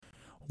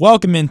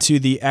Welcome into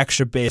the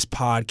Extra Base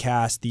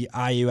Podcast, the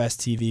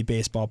IUSTV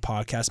baseball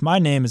podcast. My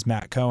name is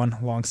Matt Cohen.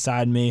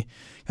 Alongside me,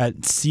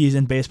 got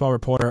seasoned baseball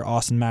reporter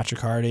Austin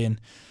Matricardi. And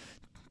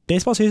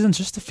baseball season's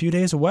just a few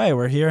days away.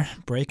 We're here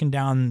breaking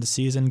down the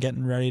season,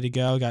 getting ready to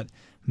go. Got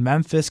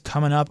Memphis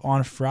coming up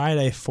on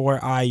Friday for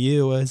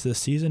IU as the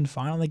season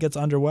finally gets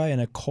underway in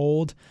a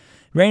cold,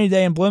 rainy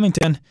day in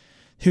Bloomington.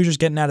 Hoosiers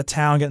getting out of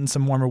town, getting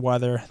some warmer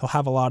weather. They'll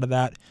have a lot of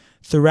that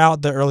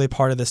throughout the early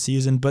part of the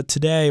season. But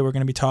today we're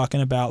going to be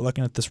talking about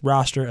looking at this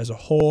roster as a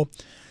whole,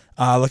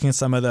 looking at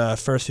some of the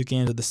first few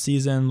games of the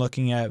season,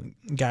 looking at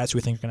guys who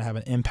we think are going to have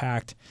an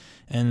impact.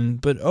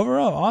 But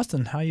overall,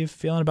 Austin, how are you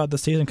feeling about the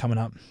season coming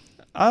up?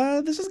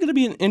 This is going to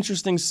be an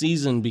interesting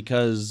season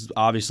because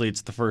obviously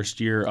it's the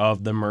first year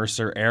of the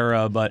Mercer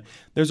era, but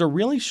there's a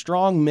really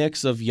strong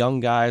mix of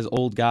young guys,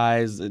 old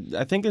guys.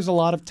 I think there's a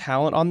lot of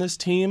talent on this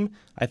team.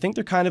 I think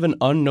they're kind of an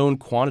unknown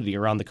quantity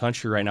around the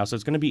country right now, so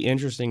it's going to be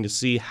interesting to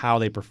see how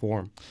they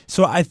perform.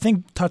 So I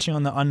think touching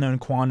on the unknown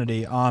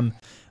quantity, a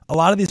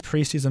lot of these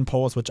preseason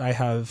polls, which I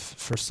have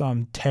for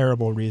some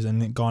terrible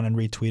reason gone and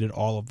retweeted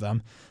all of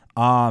them,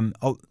 I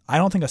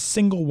don't think a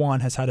single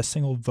one has had a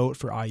single vote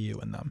for IU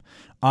in them.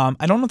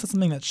 I don't know if that's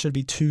something that should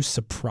be too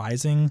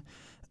surprising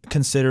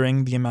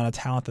considering the amount of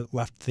talent that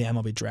left the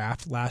MLB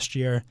draft last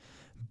year.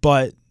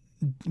 But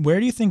where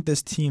do you think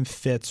this team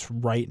fits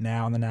right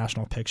now in the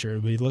national picture?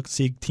 We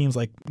see teams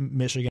like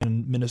Michigan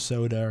and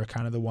Minnesota are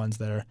kind of the ones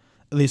that are,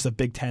 at least the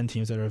Big Ten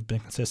teams that have been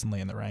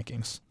consistently in the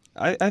rankings.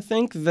 I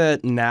think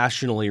that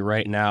nationally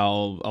right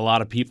now, a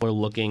lot of people are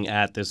looking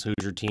at this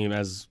Hoosier team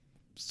as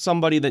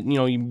somebody that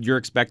you're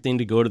expecting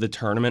to go to the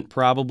tournament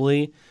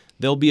probably.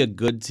 They'll be a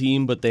good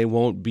team, but they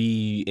won't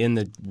be in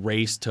the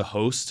race to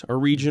host a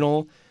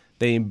regional.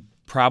 They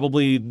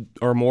probably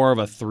are more of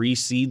a 3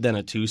 seed than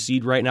a 2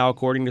 seed right now,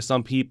 according to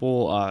some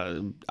people.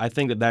 I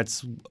think that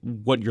that's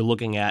what you're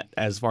looking at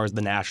as far as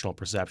the national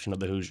perception of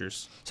the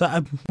Hoosiers. So I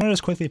want to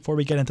just quickly, before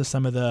we get into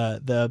some of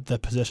the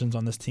positions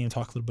on this team,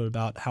 talk a little bit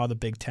about how the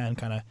Big Ten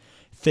kind of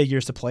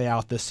figures to play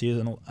out this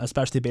season,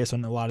 especially based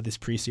on a lot of these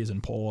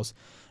preseason polls.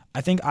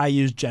 I think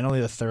IU is generally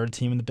the third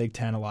team in the Big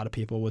Ten. A lot of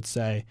people would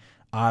say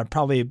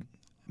probably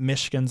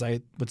Michigan's,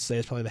 I would say,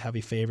 is probably the heavy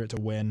favorite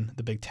to win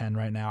the Big Ten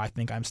right now. I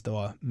think I'm still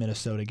a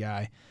Minnesota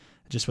guy.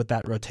 Just with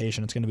that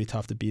rotation, it's going to be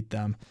tough to beat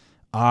them.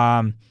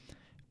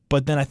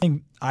 But then I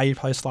think IU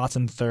probably slots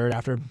in third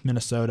after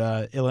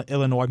Minnesota.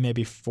 Illinois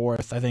maybe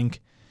fourth. I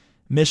think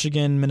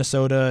Michigan,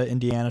 Minnesota,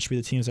 Indiana should be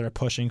the teams that are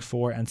pushing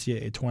for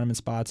NCAA tournament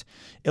spots.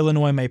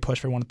 Illinois may push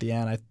for one at the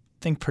end. I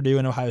think Purdue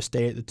and Ohio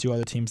State, the two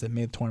other teams that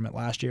made the tournament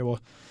last year, will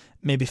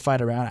maybe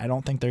fight around. I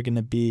don't think they're going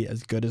to be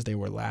as good as they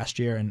were last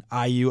year, and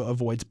IU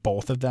avoids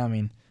both of them. I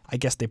mean, I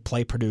guess they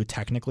play Purdue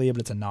technically, but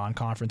it's a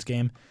non-conference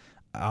game,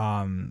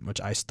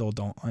 which I still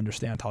don't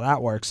understand how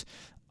that works.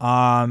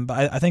 But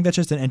I think that's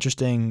just an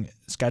interesting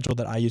schedule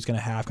that IU is going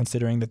to have,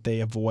 considering that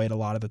they avoid a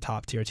lot of the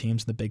top-tier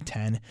teams in the Big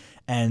Ten,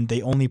 and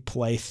they only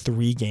play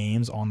 3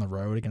 games on the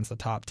road against the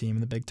top team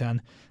in the Big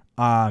Ten.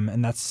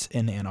 And that's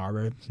in Ann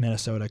Arbor.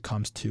 Minnesota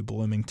comes to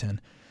Bloomington.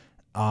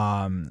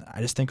 I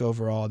just think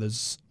overall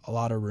there's a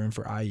lot of room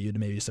for IU to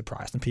maybe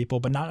surprise some people,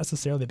 but not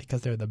necessarily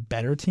because they're the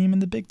better team in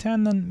the Big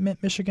Ten than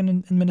Michigan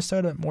and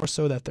Minnesota, more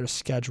so that their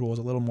schedule is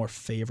a little more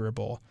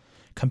favorable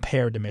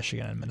compared to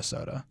Michigan and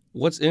Minnesota.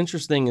 What's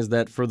interesting is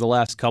that for the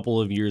last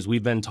couple of years,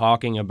 we've been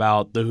talking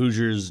about the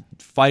Hoosiers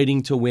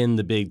fighting to win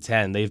the Big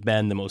Ten. They've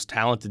been the most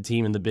talented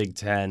team in the Big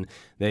Ten.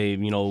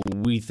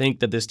 We think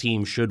that this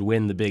team should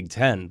win the Big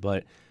Ten,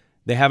 but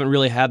they haven't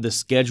really had the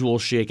schedule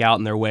shake out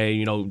in their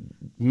way.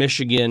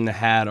 Michigan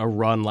had a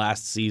run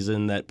last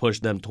season that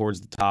pushed them towards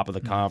the top of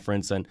the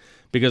conference, and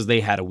because they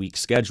had a weak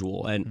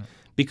schedule. And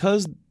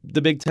because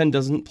the Big Ten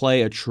doesn't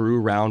play a true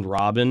round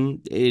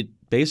robin, it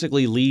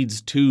basically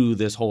leads to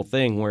this whole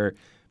thing where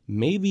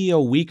maybe a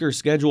weaker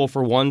schedule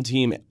for one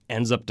team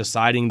ends up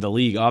deciding the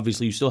league.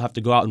 Obviously, you still have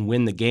to go out and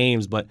win the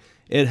games, but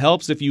it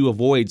helps if you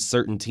avoid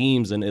certain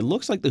teams. And it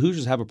looks like the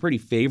Hoosiers have a pretty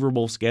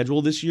favorable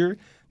schedule this year.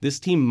 This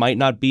team might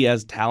not be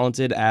as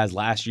talented as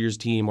last year's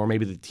team or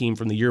maybe the team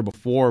from the year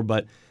before,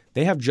 but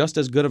they have just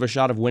as good of a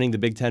shot of winning the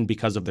Big Ten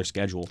because of their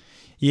schedule.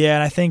 Yeah,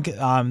 and I think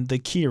the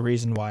key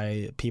reason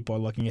why people are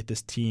looking at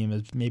this team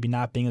as maybe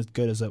not being as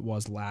good as it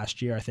was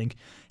last year, I think,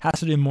 has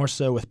to do more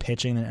so with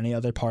pitching than any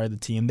other part of the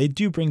team. They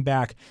do bring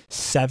back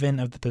 7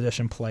 of the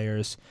position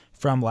players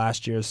from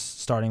last year's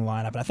starting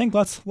lineup, and I think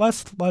let's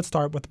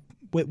start with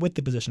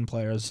the position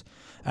players.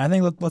 And I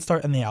think let's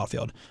start in the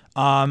outfield.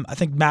 I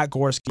think Matt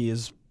Gorski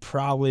is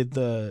probably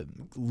the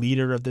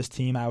leader of this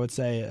team, I would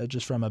say,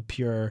 just from a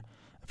pure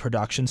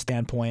production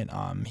standpoint.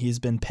 He's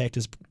been picked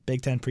as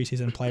Big Ten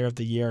preseason player of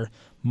the year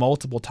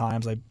multiple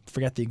times. I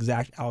forget the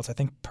exact outs. I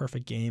think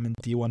Perfect Game in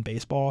D1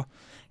 baseball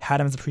had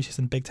him as a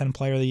preseason Big Ten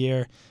player of the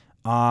year.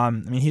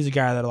 He's a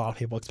guy that a lot of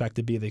people expect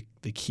to be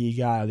the key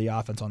guy of the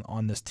offense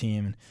on this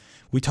team. And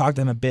we talked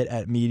to him a bit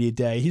at Media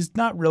Day. He's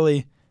not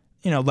really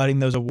letting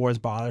those awards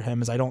bother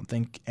him, as I don't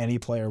think any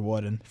player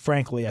would. And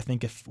frankly, I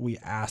think if we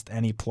asked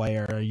any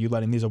player, are you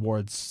letting these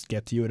awards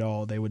get to you at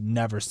all, they would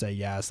never say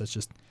yes. That's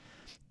just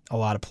a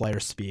lot of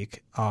players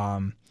speak.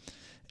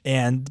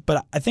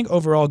 But I think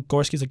overall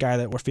Gorski's a guy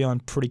that we're feeling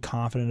pretty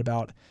confident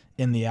about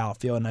in the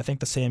outfield, and I think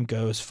the same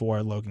goes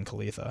for Logan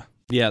Khalitha.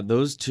 Yeah,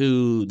 those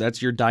two,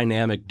 that's your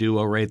dynamic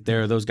duo right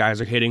there. Those guys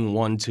are hitting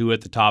 1-2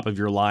 at the top of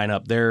your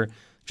lineup. They're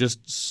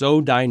just so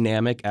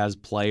dynamic as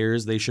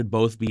players. They should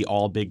both be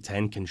all Big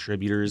Ten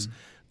contributors.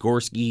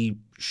 Gorski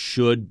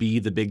should be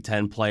the Big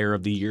Ten Player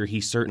of the Year.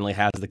 He certainly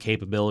has the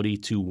capability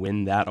to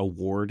win that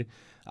award.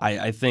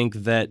 I think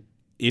that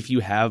if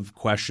you have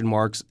question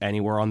marks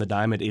anywhere on the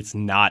diamond, it's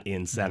not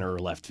in center or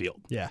left field.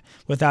 Yeah,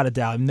 without a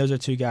doubt. I mean, those are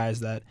two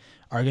guys that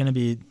are going to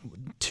be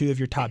two of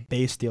your top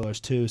base stealers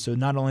too. So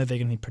not only are they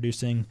going to be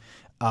producing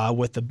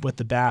with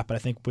the bat, but I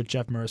think with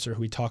Jeff Mercer,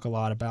 who we talk a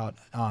lot about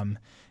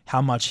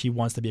how much he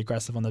wants to be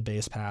aggressive on the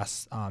base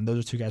pass,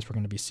 those are two guys we're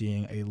going to be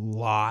seeing a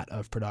lot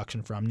of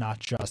production from, not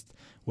just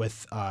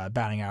with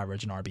batting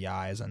average and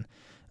RBIs and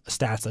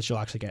stats that you'll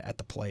actually get at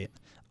the plate.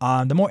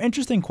 The more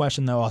interesting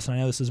question, though, Austin, I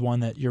know this is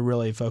one that you're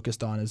really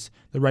focused on, is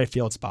the right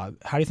field spot.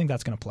 How do you think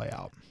that's going to play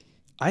out?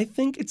 I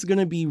think it's going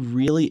to be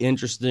really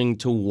interesting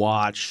to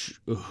watch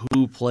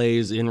who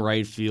plays in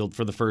right field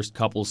for the first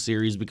couple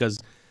series, because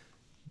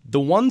the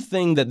one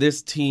thing that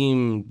this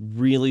team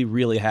really,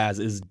 really has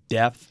is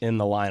depth in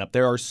the lineup.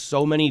 There are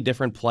so many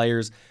different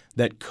players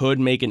that could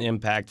make an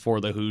impact for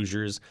the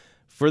Hoosiers.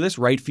 For this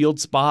right field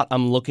spot,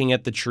 I'm looking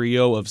at the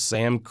trio of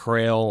Sam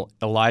Crail,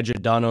 Elijah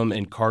Dunham,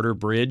 and Carter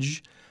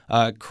Bridge.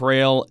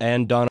 Crail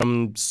and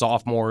Dunham,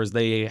 sophomores,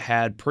 they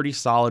had pretty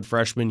solid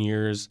freshman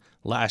years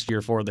last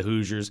year for the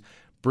Hoosiers.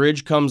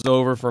 Bridge comes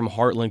over from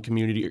Heartland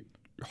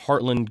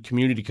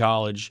Community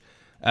College.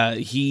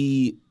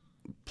 He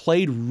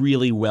played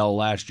really well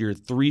last year.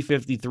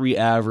 353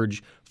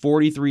 average,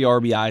 43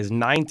 RBIs,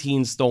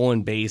 19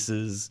 stolen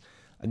bases.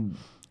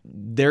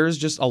 There's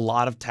just a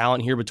lot of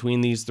talent here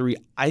between these three.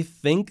 I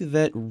think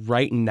that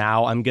right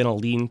now I'm going to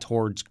lean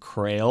towards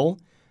Crail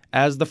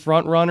as the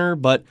front runner,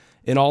 but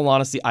in all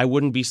honesty, I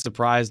wouldn't be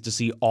surprised to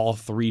see all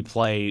three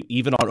play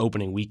even on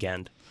opening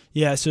weekend.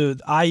 Yeah, so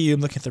IU,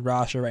 I'm looking at the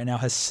roster right now,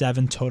 has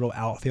 7 total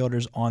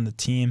outfielders on the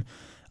team.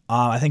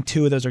 I think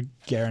 2 of those are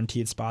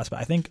guaranteed spots, but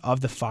I think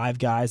of the 5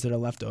 guys that are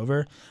left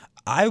over,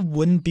 I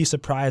wouldn't be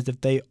surprised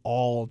if they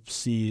all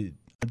see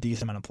a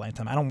decent amount of playing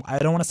time. I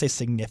don't want to say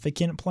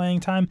significant playing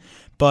time,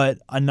 but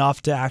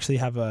enough to actually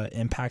have an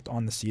impact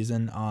on the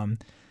season.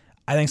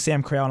 I think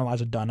Sam Crail and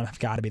Elijah Dunham have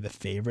got to be the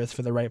favorites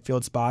for the right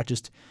field spot,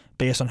 just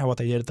based on what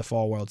they did at the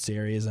Fall World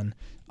Series and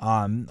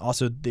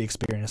also the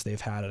experience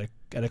they've had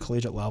at a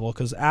collegiate level.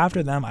 Because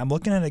after them, I'm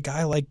looking at a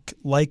guy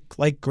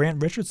like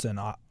Grant Richardson.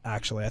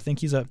 Actually, I think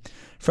he's a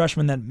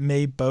freshman that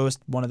may boast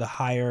one of the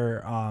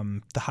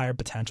higher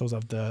potentials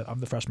of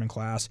the freshman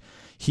class.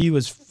 He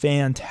was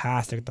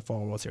fantastic at the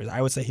Fall World Series.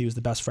 I would say he was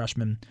the best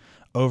freshman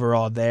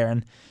overall there,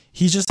 and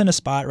he's just in a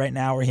spot right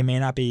now where he may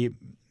not be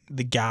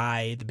the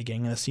guy at the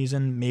beginning of the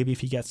season. Maybe if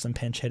he gets some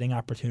pinch hitting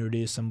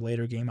opportunities, some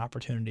later game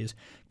opportunities,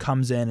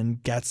 comes in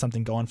and gets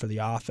something going for the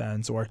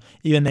offense, or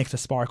even makes a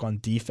spark on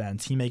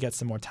defense, he may get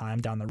some more time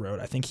down the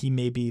road. I think he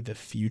may be the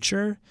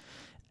future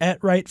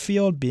at right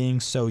field, being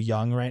so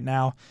young right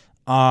now.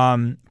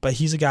 But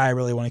he's a guy I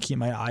really want to keep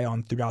my eye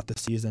on throughout the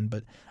season.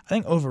 But I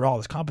think overall,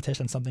 this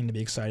competition is something to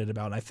be excited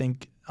about. And I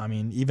think,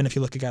 even if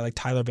you look at a guy like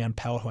Tyler Van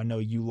Pelt, who I know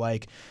you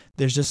like,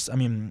 there's just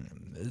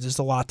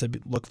a lot to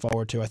look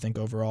forward to, I think,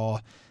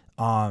 overall.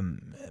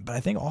 But I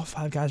think all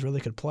 5 guys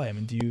really could play.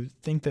 Do you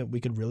think that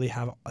we could really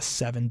have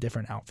 7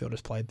 different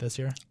outfielders played this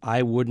year?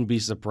 I wouldn't be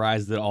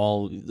surprised at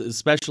all,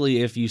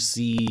 especially if you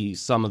see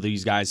some of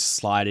these guys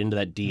slide into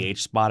that DH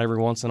spot every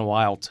once in a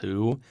while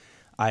too.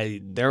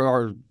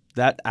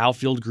 That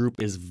outfield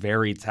group is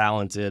very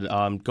talented.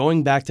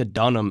 Going back to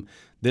Dunham,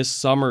 this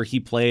summer he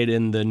played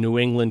in the New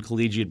England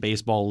Collegiate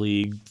Baseball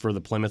League for the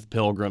Plymouth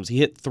Pilgrims. He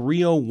hit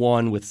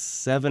 .301 with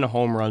 7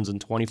 home runs and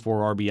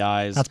 24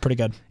 RBIs. That's pretty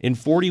good. In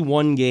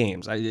 41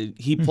 games.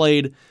 He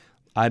played,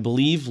 I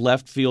believe,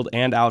 left field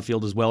and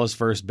outfield as well as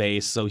first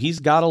base. So he's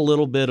got a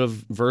little bit of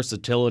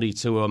versatility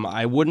to him.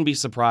 I wouldn't be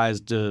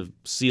surprised to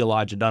see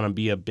Elijah Dunham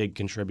be a big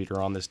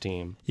contributor on this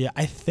team. Yeah,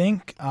 I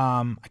think,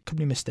 I could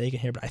be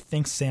mistaken here, but I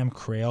think Sam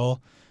Crail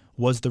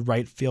was the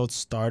right field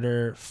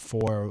starter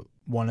for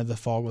one of the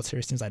Fall World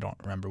Series teams. I don't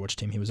remember which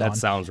team he was on. That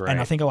sounds right. And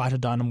I think Elijah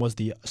Dunham was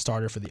the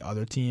starter for the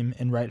other team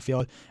in right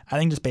field. I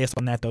think just based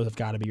on that, those have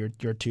got to be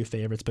your 2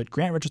 favorites. But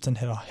Grant Richardson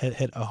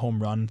hit a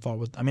home run.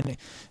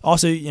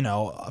 Also,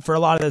 for a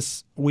lot of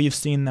this, we've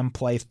seen them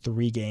play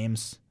 3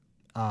 games,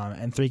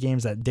 and 3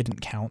 games that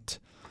didn't count.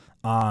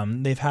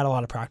 They've had a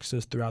lot of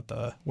practices throughout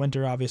the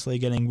winter, obviously,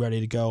 getting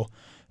ready to go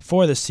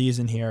for the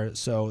season here.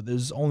 So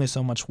there's only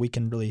so much we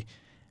can really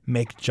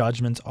make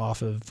judgments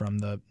off of from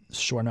the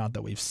short amount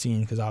that we've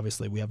seen, because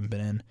obviously we haven't been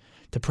in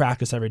to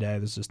practice every day.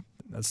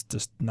 That's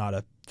just not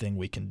a thing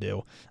we can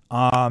do.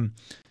 But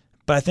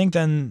I think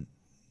then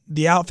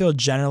the outfield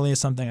generally is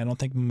something I don't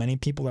think many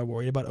people are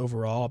worried about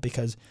overall,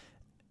 because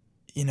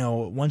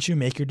once you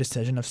make your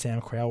decision of Sam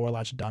Crail or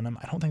Elijah Dunham,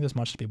 I don't think there's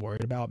much to be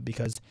worried about,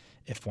 because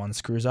if one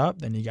screws up,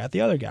 then you got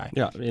the other guy.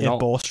 Yeah, if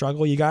both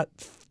struggle, you got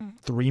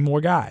 3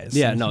 more guys.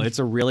 Yeah, no, it's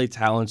a really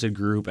talented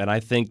group, and I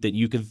think that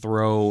you could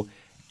throw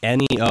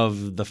any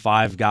of the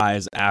 5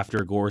 guys after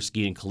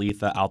Gorski and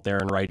Kalitha out there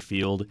in right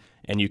field,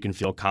 and you can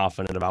feel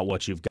confident about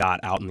what you've got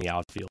out in the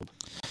outfield.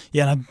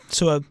 Yeah, and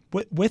so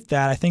with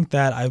that, I think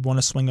that I want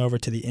to swing over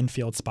to the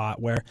infield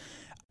spot where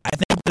I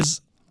think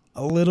there's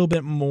a little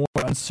bit more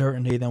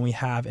uncertainty than we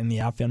have in the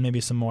outfield,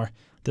 maybe some more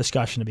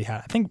discussion to be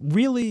had. I think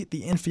really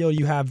the infield,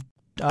 you have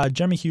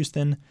Jeremy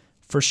Houston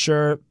for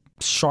sure,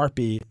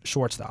 Sharpie,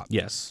 shortstop.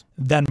 Yes.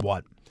 Then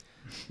what?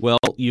 Well,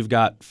 you've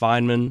got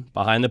Feynman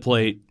behind the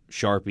plate,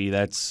 Sharpie,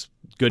 that's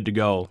good to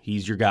go.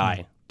 He's your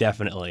guy,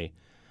 definitely.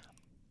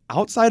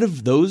 Outside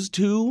of those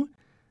two,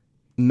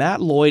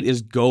 Matt Lloyd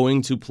is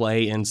going to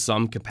play in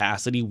some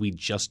capacity. We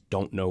just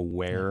don't know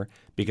where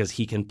because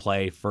he can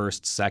play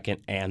first,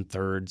 second, and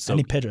third. So, and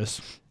he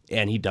pitches.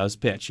 And he does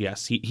pitch,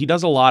 yes. He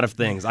does a lot of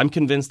things. I'm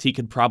convinced he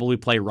could probably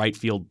play right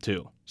field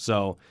too.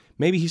 So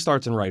maybe he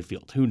starts in right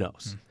field. Who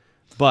knows?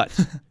 But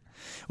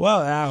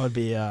well, that would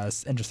be an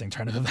interesting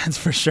turn of events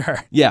for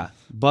sure. Yeah,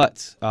 but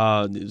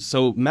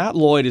so Matt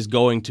Lloyd is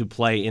going to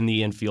play in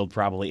the infield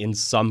probably in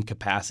some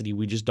capacity.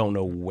 We just don't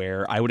know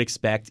where. I would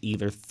expect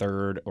either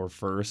third or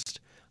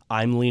first.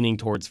 I'm leaning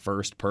towards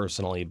first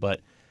personally,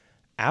 but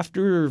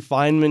after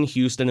Feynman,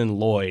 Houston, and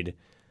Lloyd,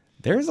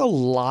 there's a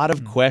lot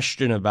of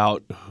question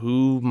about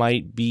who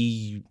might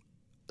be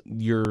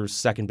your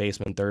second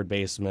baseman, third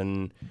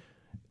baseman,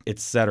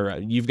 etc.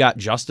 You've got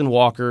Justin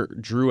Walker,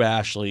 Drew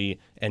Ashley,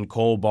 and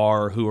Cole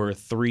Barr, who are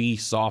 3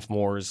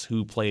 sophomores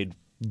who played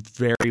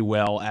very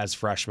well as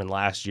freshmen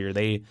last year.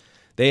 They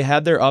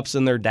had their ups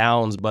and their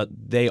downs, but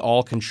they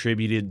all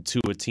contributed to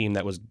a team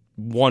that was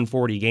won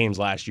 40 games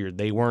last year.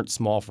 They weren't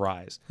small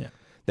fries. Yeah.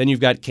 Then you've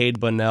got Cade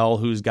Bunnell,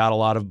 who's got a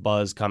lot of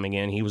buzz coming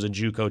in. He was a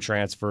JUCO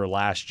transfer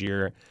last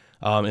year.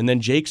 And then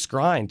Jake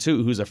Skrine,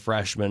 too, who's a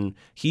freshman.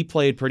 He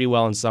played pretty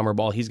well in summer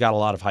ball. He's got a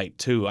lot of height,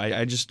 too.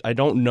 I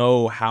don't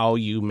know how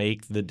you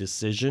make the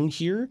decision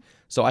here,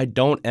 so I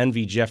don't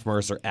envy Jeff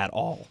Mercer at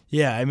all.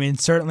 Yeah, I mean,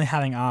 certainly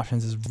having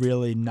options is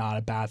really not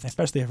a bad thing,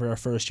 especially for a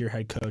first-year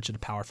head coach at a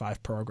Power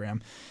 5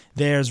 program.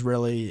 There's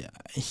really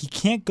 – he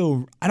can't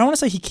go – I don't want to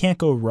say he can't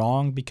go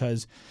wrong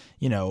because,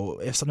 you know,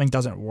 if something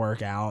doesn't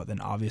work out, then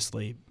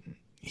obviously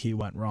he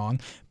went wrong.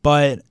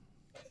 But –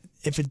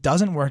 if it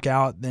doesn't work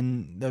out,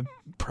 then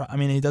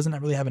he doesn't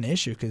really have an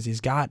issue because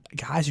he's got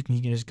guys he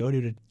can just go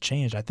to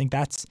change. I think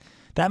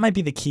that might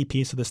be the key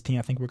piece of this team.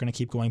 I think we're going to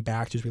keep going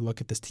back to as we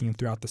look at this team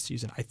throughout the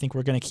season. I think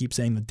we're going to keep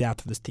saying the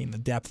depth of this team, the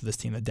depth of this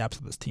team, the depth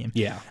of this team.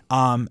 Yeah.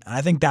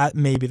 I think that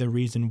may be the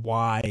reason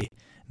why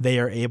they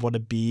are able to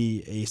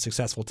be a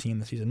successful team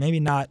this season. Maybe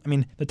not. I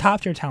mean, the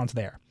top tier talent's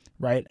there,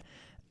 right?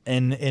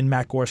 In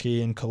Matt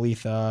Gorski and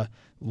Kalitha,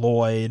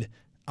 Lloyd.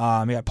 We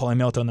got Paulie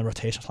Milto in the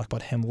rotation. I'll talk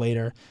about him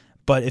later.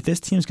 But if this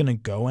team's going to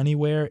go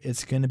anywhere,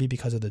 it's going to be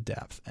because of the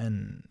depth.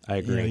 And I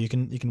agree. You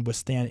can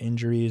withstand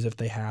injuries if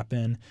they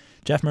happen.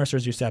 Jeff Mercer,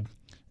 as you said,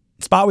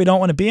 spot we don't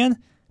want to be in,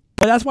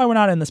 but that's why we're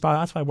not in the spot.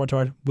 That's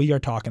why we are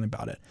talking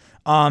about it.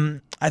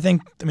 Also it's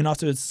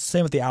the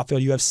same with the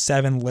outfield. You have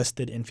 7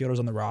 listed infielders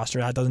on the roster.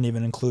 That doesn't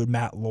even include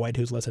Matt Lloyd,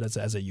 who's listed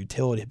as a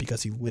utility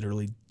because he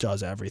literally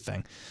does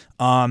everything.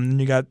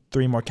 You got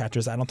 3 more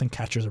catchers. I don't think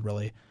catchers are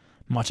really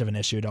much of an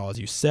issue at all, as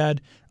you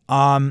said.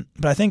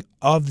 But I think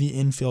of the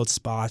infield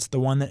spots, the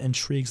one that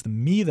intrigues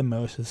me the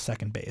most is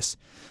second base.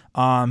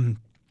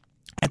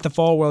 At the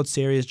Fall World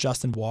Series,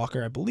 Justin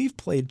Walker, I believe,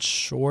 played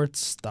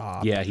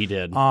shortstop. Yeah, he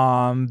did.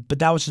 But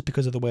that was just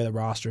because of the way the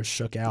roster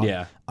shook out.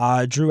 Yeah.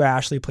 Drew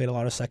Ashley played a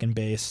lot of second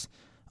base.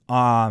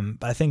 But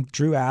I think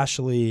Drew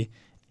Ashley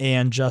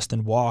and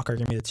Justin Walker are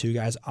going to be the 2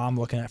 guys I'm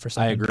looking at for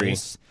second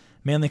base.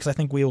 Mainly because I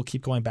think we will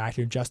keep going back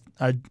to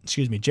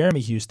Jeremy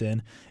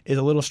Houston is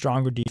a little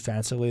stronger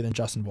defensively than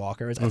Justin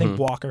Walker is. I think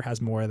Walker has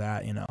more of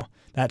that,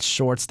 that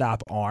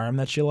shortstop arm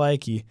that you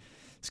like. He's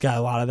got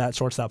a lot of that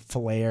shortstop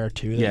flair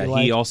too.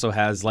 He also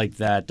has like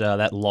that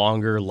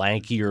longer,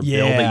 lankier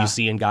build that you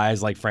see in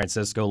guys like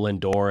Francisco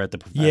Lindor at the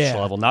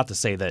professional level. Not to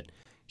say that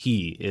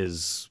he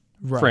is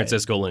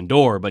Francisco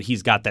Lindor, but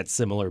he's got that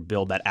similar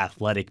build, that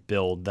athletic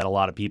build that a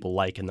lot of people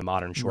like in the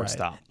modern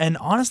shortstop. Right. And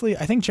honestly,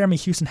 I think Jeremy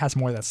Houston has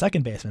more of that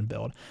second baseman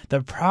build.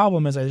 The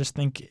problem is I just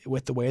think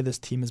with the way this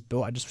team is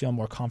built, I just feel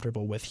more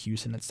comfortable with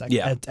Houston at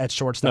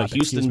shortstop.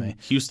 No,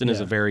 Houston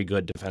is a very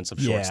good defensive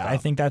shortstop. Yeah, I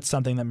think that's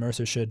something that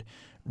Mercer should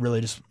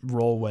really just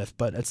roll with.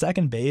 But at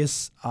second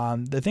base,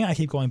 the thing I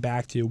keep going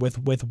back to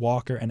with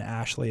Walker and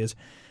Ashley is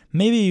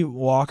maybe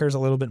Walker's a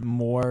little bit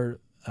more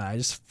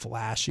just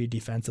flashy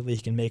defensively.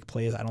 He can make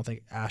plays. I don't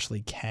think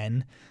Ashley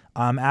can.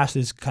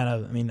 Ashley's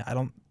I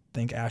don't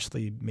think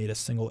Ashley made a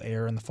single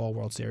error in the Fall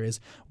World Series.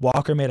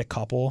 Walker made a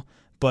couple,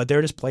 but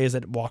they're just plays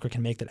that Walker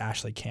can make that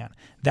Ashley can't.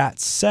 That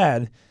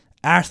said,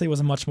 Ashley was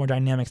a much more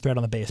dynamic threat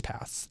on the base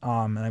paths.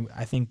 And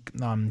I think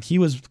he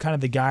was kind of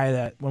the guy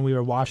that when we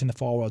were watching the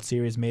Fall World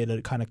Series made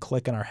it kind of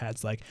click in our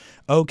heads like,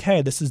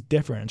 okay, this is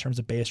different in terms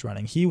of base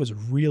running. He was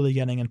really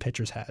getting in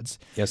pitchers' heads.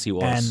 Yes, he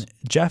was. And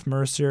Jeff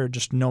Mercer,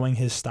 just knowing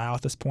his style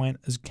at this point,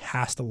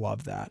 has to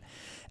love that.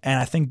 And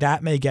I think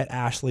that may get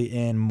Ashley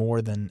in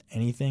more than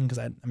anything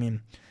because,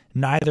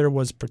 neither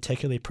was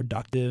particularly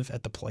productive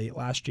at the plate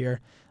last year.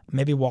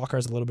 maybe Walker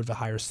has a little bit of a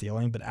higher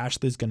ceiling, but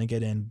Ashley's going to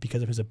get in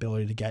because of his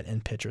ability to get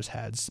in pitchers'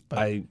 heads.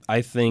 But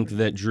I think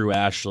that Drew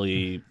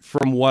Ashley,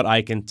 from what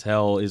I can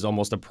tell, is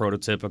almost a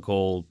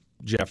prototypical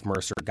Jeff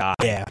Mercer guy.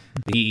 Yeah.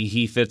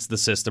 He fits the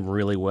system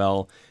really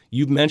well.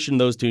 You've mentioned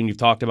those two and you've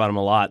talked about them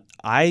a lot.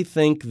 I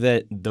think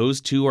that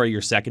those two are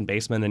your second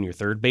baseman and your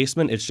third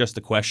baseman. It's just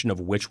a question of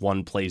which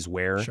one plays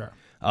where. Sure.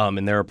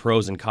 And there are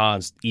pros and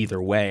cons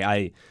either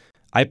way.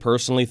 I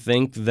personally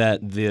think that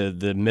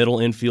the middle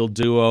infield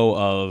duo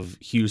of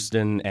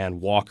Houston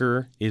and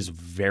Walker is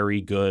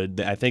very good.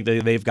 I think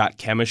they've got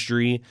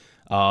chemistry.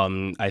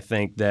 I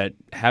think that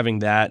having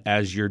that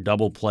as your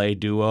double play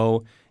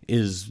duo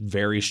is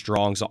very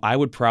strong. So I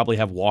would probably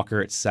have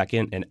Walker at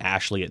second and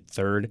Ashley at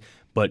third,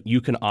 but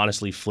you can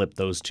honestly flip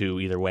those two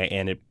either way,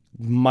 and it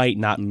might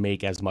not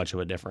make as much of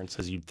a difference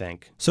as you'd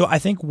think. So I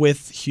think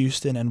with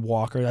Houston and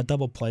Walker, that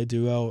double play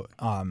duo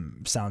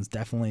sounds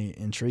definitely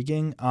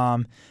intriguing.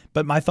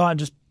 But my thought,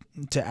 just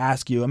to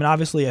ask you, I mean,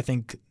 obviously I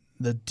think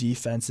the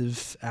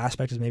defensive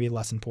aspect is maybe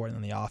less important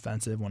than the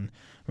offensive when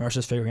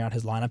Mercer's figuring out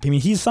his lineup. I mean,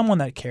 he's someone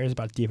that cares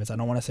about defense. I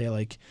don't want to say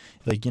like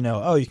you can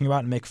go out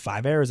and make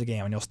 5 errors a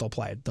game and you'll still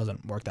play. It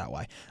doesn't work that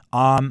way.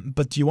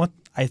 But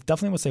I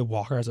definitely would say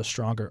Walker has a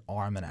stronger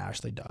arm than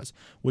Ashley does.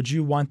 Would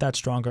you want that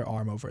stronger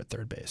arm over at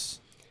third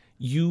base?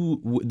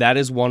 That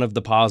is one of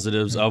the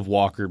positives of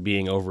Walker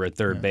being over at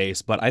third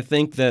base. But I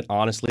think that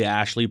honestly,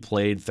 Ashley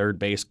played third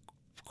base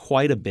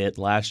quite a bit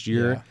last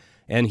year,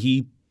 and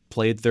he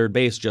played third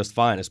base just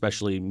fine,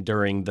 especially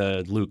during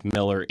the Luke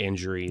Miller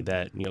injury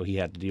that he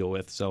had to deal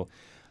with. So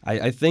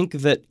I think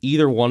that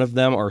either one of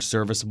them are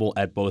serviceable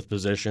at both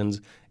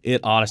positions.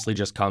 It honestly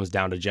just comes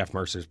down to Jeff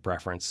Mercer's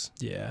preference.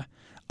 Yeah.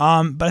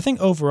 But I think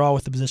overall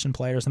with the position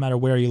players, no matter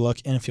where you look,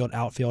 infield,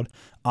 outfield,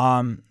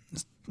 a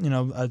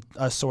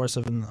source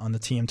on the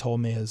team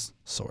told me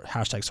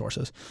hashtag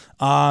sources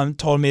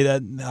told me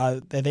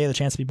that they have the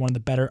chance to be one of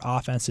the better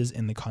offenses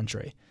in the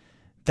country.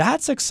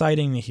 That's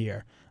exciting to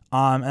hear.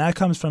 And that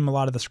comes from a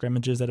lot of the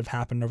scrimmages that have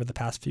happened over the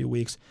past few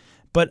weeks.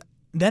 But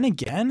then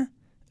again,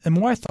 the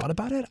more I thought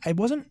about it, I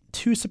wasn't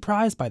too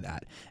surprised by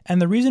that. And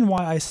the reason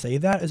why I say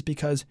that is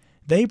because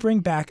they bring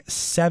back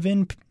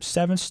seven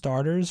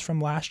starters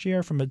from last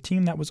year from a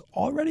team that was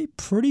already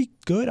pretty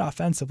good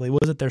offensively.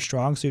 Was it their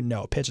strong suit?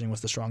 No, pitching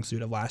was the strong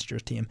suit of last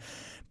year's team.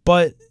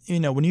 But,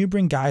 when you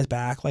bring guys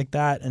back like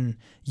that, and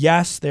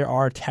yes, there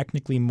are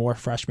technically more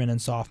freshmen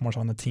and sophomores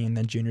on the team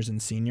than juniors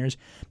and seniors,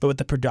 but with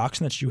the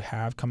production that you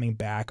have coming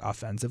back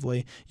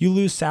offensively, you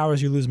lose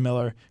Sowers, you lose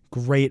Miller,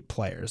 great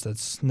players.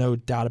 That's no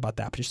doubt about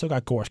that. But you still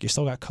got Gorski, you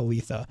still got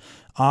Kalitha.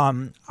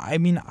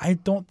 I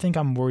don't think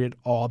I'm worried at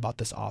all about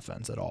this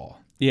offense at all.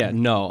 Yeah,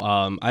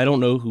 no. I don't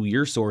know who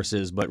your source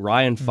is, but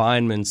Ryan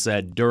Feynman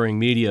said during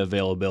media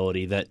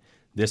availability that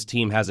this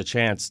team has a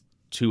chance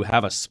to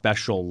have a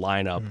special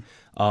lineup.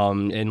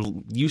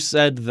 And you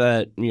said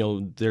that,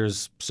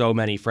 there's so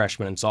many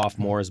freshmen and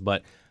sophomores,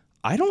 but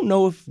I don't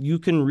know if you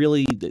can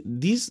really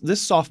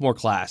this sophomore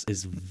class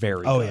is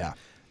very good. Oh, yeah.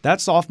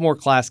 That sophomore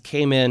class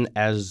came in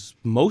as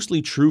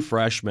mostly true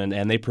freshmen,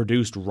 and they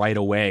produced right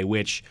away,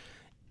 which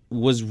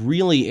was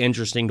really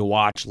interesting to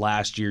watch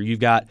last year. You've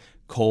got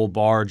Cole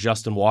Barr,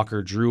 Justin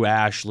Walker, Drew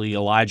Ashley,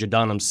 Elijah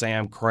Dunham,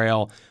 Sam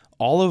Crail.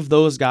 All of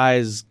those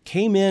guys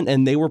came in,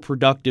 and they were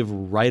productive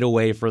right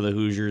away for the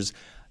Hoosiers.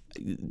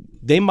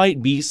 They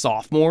might be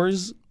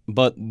sophomores,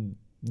 but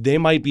they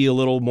might be a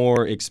little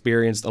more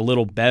experienced, a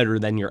little better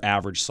than your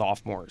average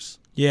sophomores.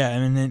 Yeah,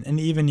 and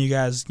even you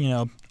guys,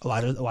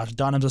 Elijah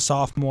Dunham's a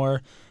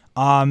sophomore.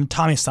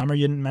 Tommy Summer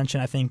you didn't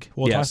mention. I think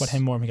we'll talk about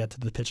him more when we get to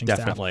the pitching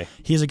Definitely. staff.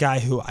 He's a guy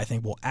who I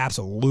think will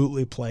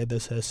absolutely play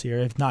this year,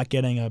 if not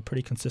getting a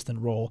pretty consistent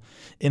role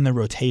in the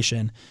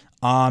rotation.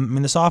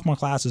 The sophomore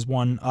class is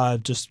one,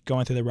 just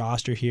going through the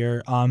roster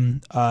here.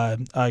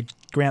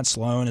 Grant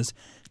Sloan is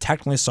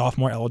technically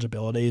sophomore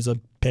eligibility. He's a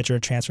pitcher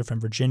transfer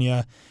from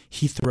Virginia.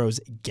 He throws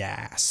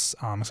gas.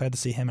 I'm excited to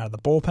see him out of the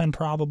bullpen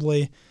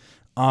probably.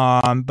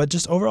 But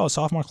just overall,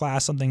 sophomore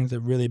class, something to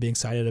really be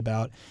excited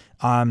about.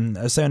 I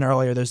was saying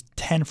earlier, there's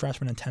 10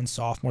 freshmen and 10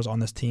 sophomores on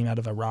this team out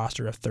of a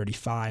roster of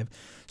 35.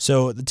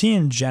 So the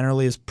team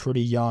generally is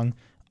pretty young.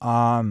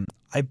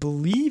 I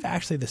believe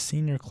actually the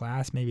senior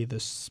class may be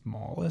the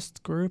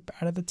smallest group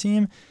out of the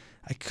team.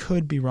 I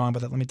could be wrong,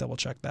 but let me double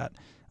check that.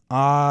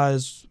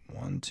 Is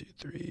 1, 2,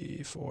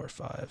 3, 4,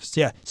 5.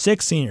 Yeah,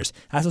 6 seniors.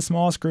 That's the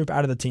smallest group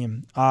out of the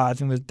team. I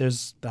think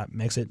that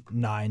makes it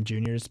 9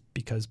 juniors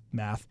because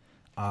math.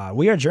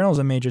 We are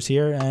journalism majors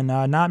here and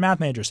not math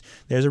majors.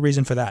 There's a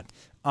reason for that.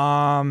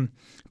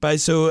 But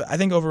so I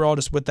think overall,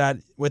 just with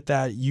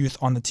that youth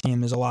on the team,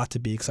 there's a lot to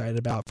be excited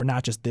about for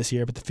not just this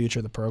year, but the future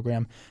of the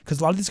program. Because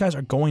a lot of these guys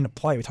are going to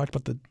play. We talked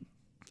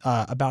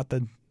about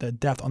the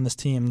depth on this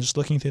team. Just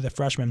looking through the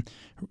freshmen,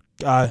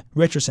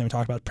 Richardson we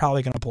talked about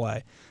probably going to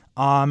play.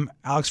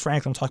 Alex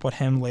Franklin, we'll talk about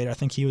him later. I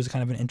think he was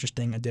kind of an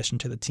interesting addition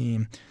to the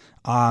team.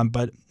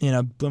 But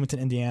Bloomington,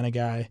 Indiana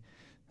guy.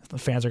 The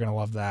fans are going to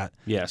love that.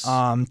 Yes.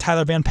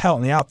 Tyler Van Pelt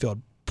in the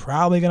outfield,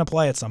 probably going to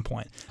play at some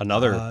point.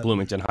 Another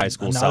Bloomington High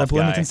School South guy. Another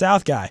Bloomington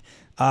South guy.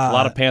 A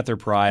lot of Panther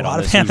pride on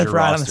this Hoosier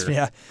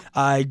roster.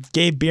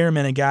 Gabe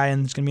Bierman, a guy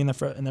who's going to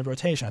be in the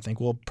rotation, I think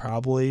will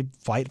probably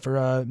fight for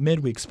a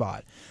midweek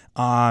spot.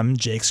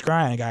 Jake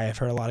Skryan, a guy I've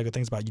heard a lot of good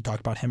things about. You talked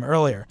about him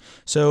earlier.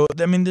 So,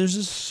 I mean, there's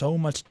just so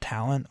much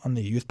talent on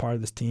the youth part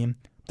of this team.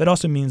 That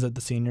also means that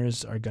the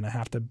seniors are going to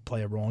have to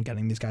play a role in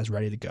getting these guys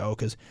ready to go,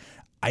 because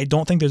I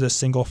don't think there's a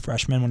single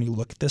freshman when you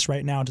look at this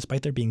right now,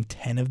 despite there being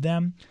 10 of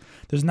them.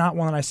 There's not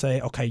one that I say,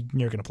 okay,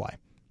 you're going to play.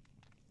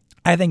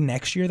 I think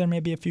next year there may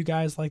be a few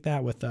guys like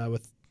that with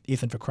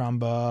Ethan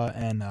Fakrumba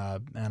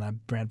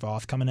and Brant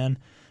Voth coming in,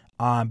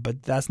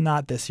 but that's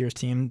not this year's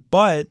team.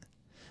 But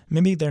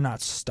maybe they're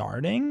not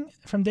starting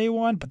from day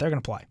one, but they're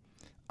going to play,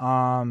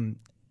 and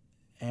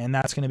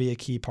that's going to be a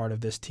key part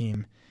of this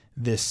team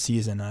this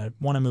season. I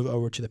want to move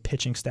over to the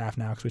pitching staff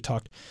now, because we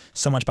talked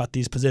so much about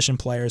these position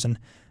players, and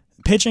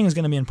pitching is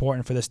going to be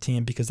important for this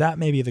team, because that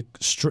may be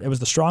it was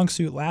the strong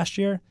suit last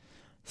year.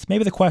 It's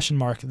maybe the question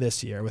mark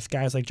this year, with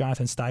guys like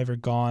Jonathan Stiver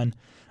gone,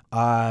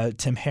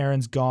 Tim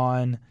Herron's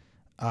gone,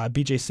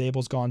 BJ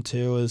Sable's gone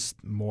too, is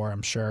more,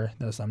 I'm sure.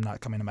 I'm not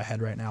coming to my head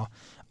right now.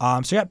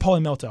 So you got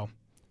Paulie Milto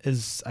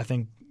is, I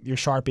think, your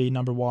Sharpie,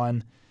 number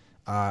one,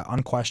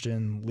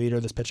 unquestioned leader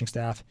of this pitching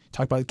staff.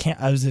 Talked about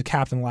I was the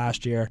captain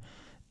last year.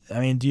 I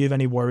mean, do you have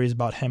any worries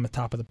about him at the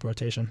top of the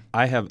rotation?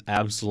 I have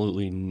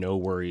absolutely no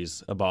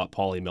worries about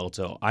Paulie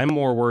Milto. I'm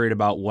more worried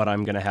about what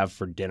I'm going to have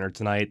for dinner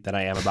tonight than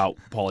I am about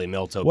Paulie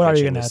Milto. What are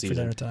you going to have for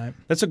dinner tonight?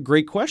 That's a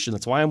great question.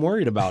 That's why I'm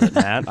worried about it,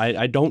 Matt.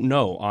 I don't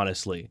know,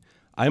 honestly.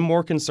 I'm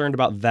more concerned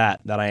about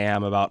that than I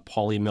am about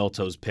Paulie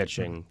Milto's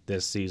pitching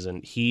this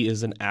season. He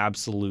is an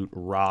absolute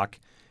rock.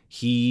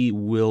 He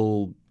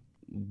will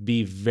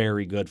be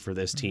very good for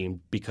this team,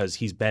 because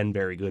he's been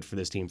very good for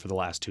this team for the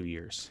last 2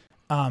 years.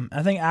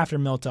 I think after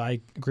Milto,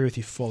 I agree with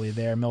you fully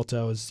there.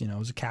 Milto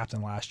was a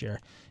captain last year.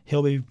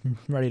 He'll be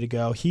ready to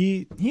go.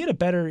 He had a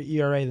better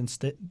ERA than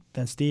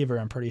Stever,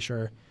 I'm pretty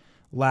sure,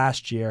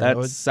 last year.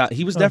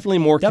 He was definitely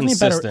more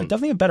consistent.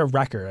 Definitely a better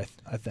record,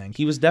 I think.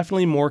 He was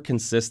definitely more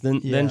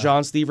consistent than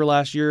John Stever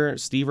last year.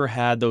 Stever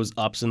had those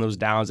ups and those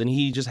downs, and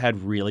he just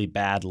had really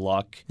bad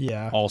luck.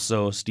 Yeah.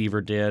 Also,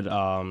 Stever did.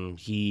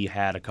 He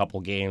had a couple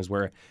games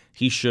where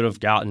he should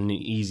have gotten an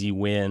easy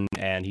win,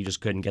 and he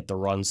just couldn't get the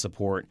run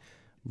support.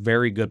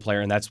 Very good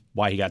player, and that's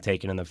why he got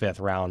taken in the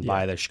 5th round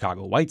by the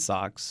Chicago White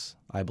Sox,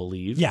 I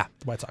believe. Yeah,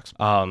 the White Sox.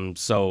 But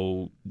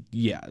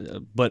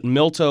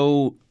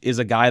Milto is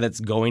a guy that's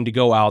going to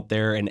go out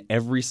there, and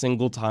every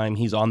single time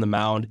he's on the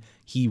mound,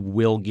 he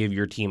will give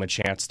your team a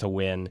chance to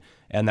win,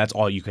 and that's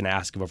all you can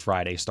ask of a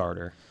Friday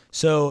starter.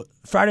 So,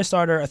 Friday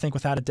starter, I think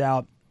without a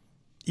doubt,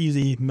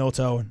 easy,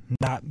 Milto,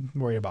 not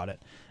worried about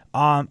it.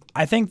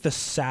 I think the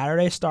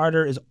Saturday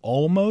starter is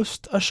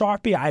almost a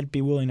Sharpie. I'd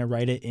be willing to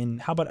write it in,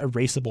 how about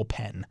erasable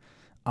pen?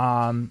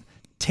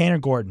 Tanner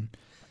Gordon.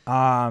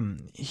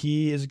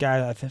 He is a guy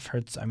that I've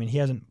heard, he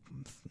hasn't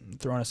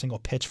thrown a single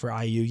pitch for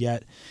IU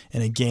yet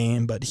in a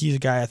game, but he's a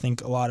guy I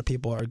think a lot of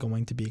people are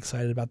going to be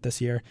excited about this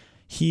year.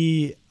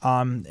 He,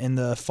 in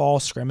the fall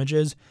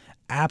scrimmages,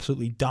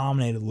 absolutely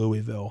dominated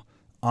Louisville.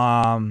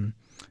 And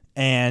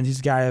he's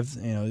a guy of,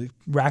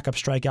 rack up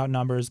strikeout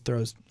numbers,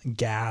 throws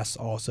gas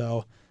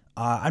also.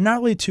 I'm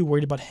not really too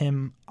worried about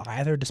him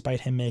either,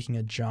 despite him making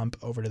a jump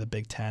over to the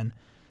Big Ten.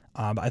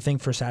 But I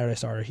think for Saturday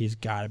starter, he's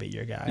got to be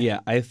your guy. Yeah,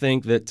 I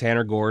think that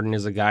Tanner Gordon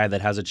is a guy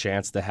that has a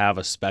chance to have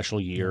a special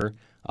year.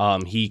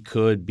 He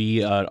could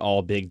be an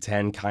all Big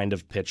Ten kind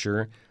of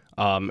pitcher.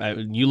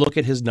 You look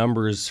at his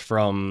numbers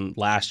from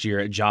last year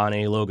at John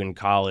A. Logan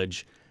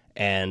College,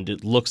 and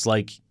it looks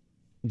like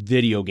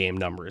video game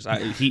numbers.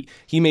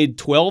 He made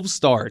 12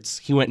 starts.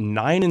 He went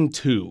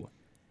 9-2.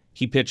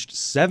 He pitched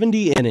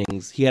 70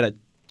 innings. He had a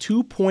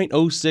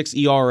 2.06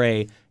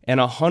 ERA and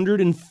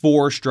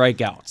 104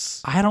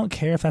 strikeouts. I don't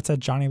care if that's at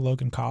Johnny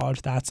Logan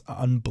College. That's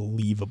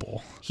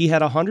unbelievable. He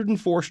had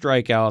 104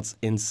 strikeouts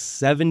in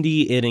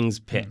 70 innings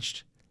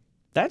pitched.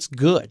 That's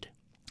good.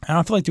 I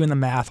don't feel like doing the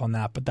math on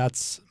that, but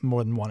that's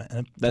more than one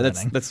inning.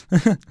 That's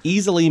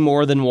easily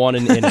more than one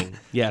an inning.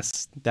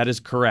 Yes, that is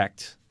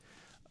correct.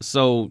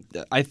 So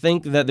I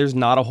think that there's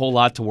not a whole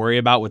lot to worry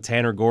about with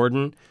Tanner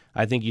Gordon.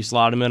 I think you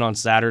slot him in on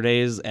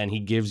Saturdays, and he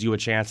gives you a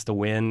chance to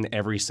win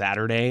every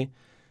Saturday.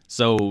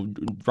 So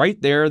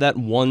right there, that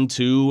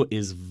 1-2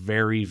 is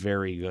very,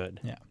 very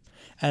good. Yeah.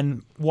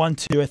 And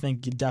 1-2, I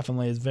think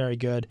definitely is very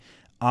good.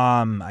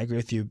 I agree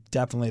with you.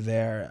 Definitely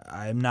there.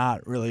 I'm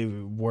not really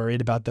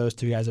worried about those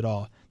two guys at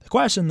all. The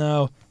question,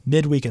 though,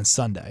 midweek and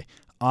Sunday.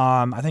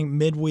 I think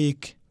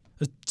midweek.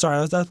 Sorry,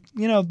 let's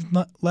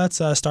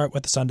start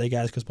with the Sunday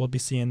guys, because we'll be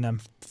seeing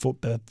them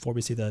before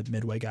we see the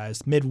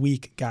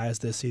midweek guys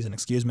this season.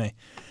 Excuse me.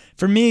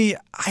 For me,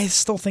 I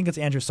still think it's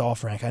Andrew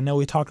Saalfrank. I know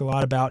we talked a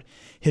lot about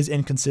his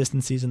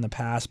inconsistencies in the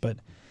past, but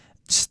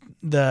just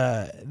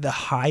the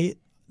height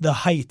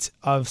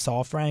of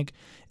Saalfrank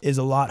is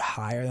a lot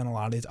higher than a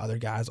lot of these other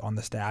guys on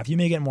the staff. You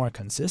may get more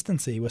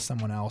consistency with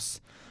someone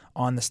else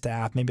on the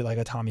staff, maybe like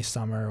a Tommy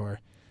Summer or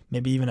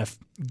maybe even a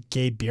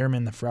Gabe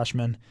Bierman, the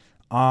freshman.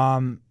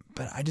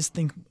 But I just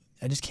think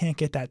I just can't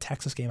get that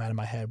Texas game out of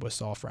my head with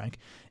Saul Frank.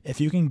 If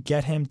you can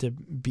get him to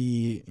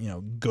be,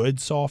 good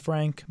Saul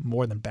Frank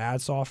more than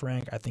bad Saul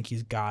Frank, I think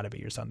he's got to be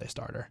your Sunday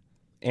starter.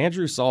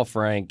 Andrew Saul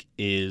Frank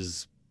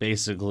is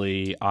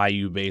basically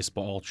IU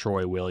baseball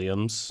Troy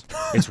Williams.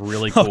 It's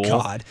really cool. Oh,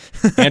 God.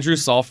 Andrew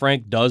Saul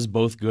Frank does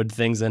both good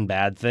things and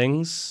bad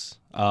things.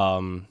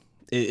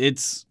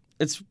 It's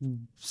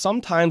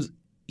sometimes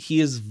he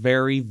is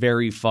very,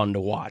 very fun to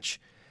watch.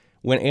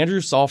 When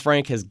Andrew Saul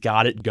Frank has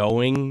got it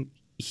going,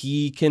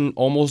 he can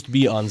almost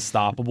be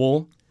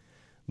unstoppable.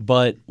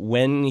 But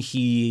when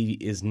he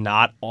is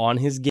not on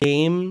his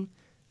game,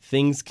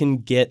 things can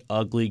get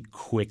ugly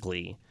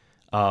quickly.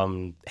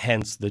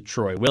 Hence the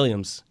Troy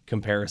Williams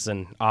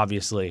comparison,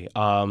 obviously.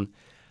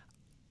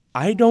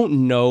 I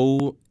don't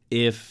know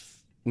if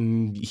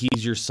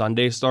he's your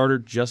Sunday starter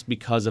just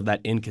because of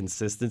that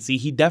inconsistency.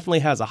 He definitely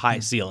has a high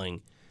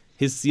ceiling.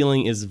 His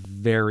ceiling is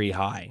very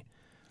high.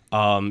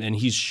 And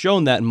he's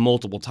shown that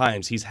multiple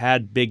times. He's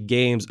had big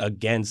games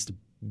against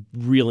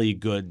really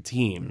good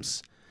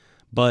teams.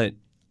 But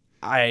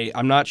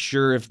I'm not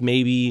sure if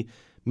maybe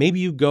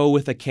you go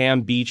with a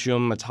Cam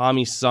Beecham, a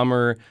Tommy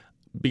Summer,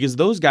 because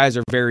those guys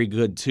are very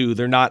good too.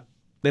 They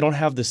don't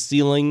have the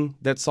ceiling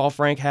that Saul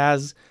Frank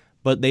has,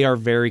 but they are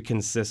very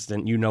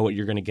consistent. You know what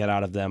you're going to get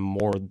out of them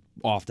more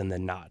often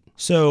than not.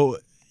 So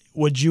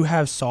would you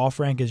have Saul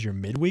Frank as your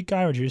midweek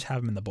guy, or would you just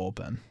have him in the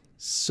bullpen?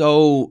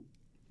 So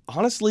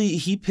honestly,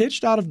 he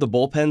pitched out of the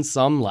bullpen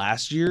some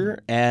last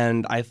year,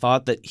 and I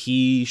thought that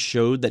he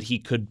showed that he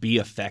could be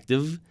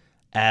effective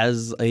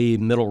as a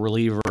middle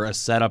reliever, a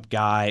setup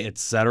guy,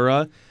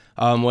 etc.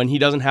 When he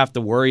doesn't have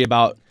to worry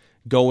about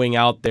going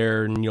out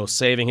there and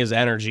saving his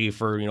energy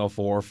for 4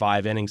 or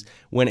 5 innings.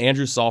 When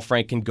Andrew Saul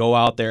Frank can go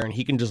out there and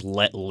he can just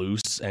let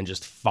loose and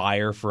just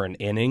fire for an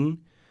inning,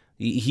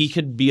 he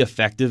could be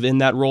effective in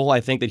that role.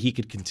 I think that he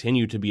could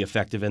continue to be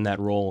effective in that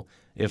role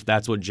if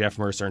that's what Jeff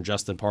Mercer and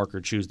Justin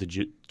Parker choose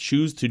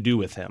to do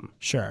with him.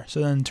 Sure. So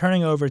then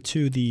turning over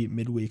to the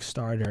midweek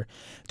starter,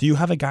 do you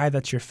have a guy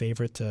that's your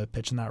favorite to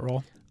pitch in that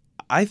role?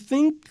 I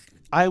think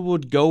I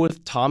would go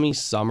with Tommy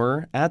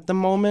Summer at the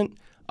moment.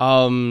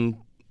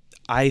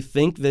 I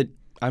think that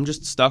I'm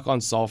just stuck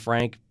on Saul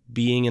Frank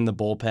being in the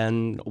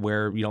bullpen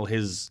where,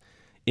 his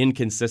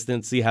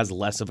inconsistency has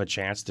less of a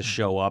chance to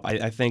show up.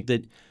 I think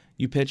that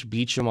you pitch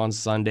Beecham on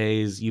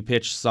Sundays, you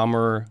pitch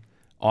Summer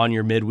on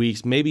your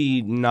midweeks,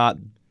 maybe not,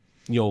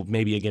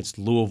 maybe against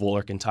Louisville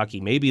or Kentucky.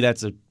 Maybe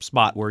that's a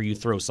spot where you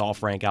throw Saul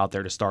Frank out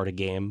there to start a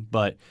game.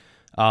 But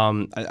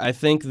I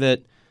think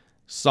that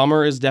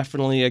Summer is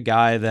definitely a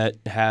guy that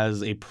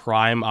has a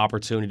prime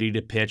opportunity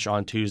to pitch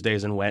on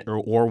Tuesdays and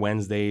or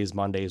Wednesdays,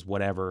 Mondays,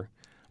 whatever.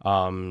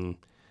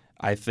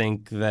 I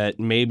think that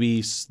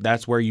maybe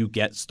that's where you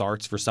get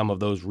starts for some of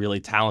those really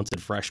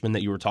talented freshmen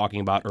that you were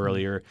talking about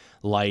earlier,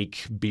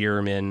 like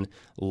Bierman,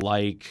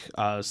 like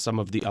some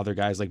of the other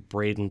guys like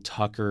Braden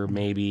Tucker,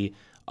 maybe.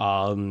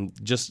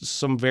 Just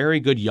some very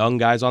good young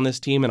guys on this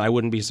team, and I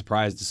wouldn't be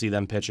surprised to see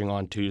them pitching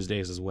on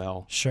Tuesdays as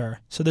well. Sure.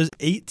 So there's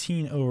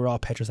 18 overall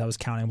pitchers I was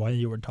counting while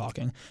you were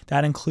talking.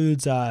 That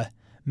includes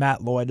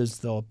Matt Lloyd is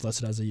still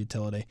listed as a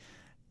utility.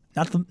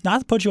 Not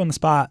to put you on the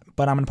spot,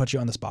 but I'm going to put you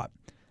on the spot.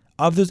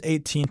 Of those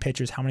 18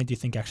 pitchers, how many do you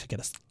think actually get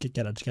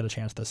a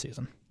chance this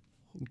season?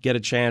 Get a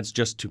chance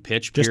just to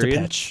pitch, period? Just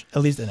to pitch,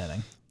 at least an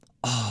inning.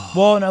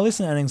 Well, no, at least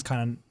an inning's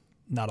kind of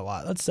not a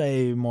lot. Let's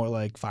say more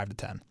like 5 to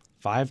 10.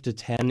 5 to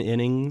 10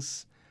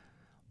 innings.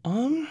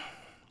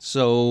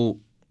 So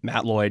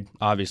Matt Lloyd,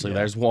 obviously,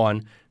 there's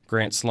one.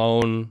 Grant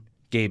Sloan,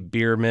 Gabe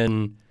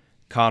Bierman,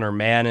 Connor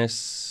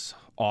Manis,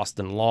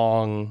 Austin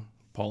Long,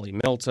 Paulie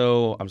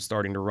Milto. I'm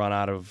starting to run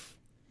out of.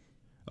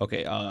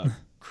 Okay,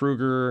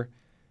 Kruger.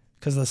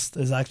 Because this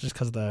is actually just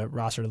because of the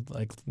roster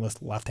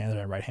lists left-handed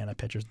and right-handed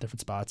pitchers in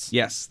different spots.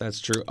 Yes, that's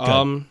true.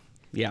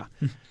 Yeah.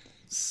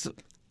 So,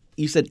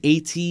 you said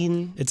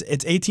 18?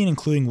 It's 18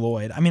 including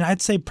Lloyd. I mean,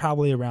 I'd say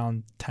probably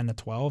around 10 to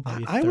 12,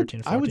 maybe 13 to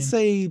 14. I would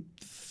say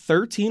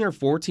 13 or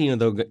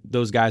 14 of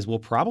those guys will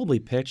probably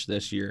pitch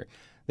this year.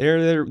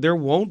 There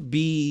won't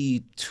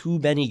be too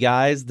many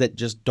guys that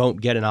just don't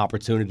get an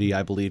opportunity,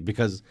 I believe,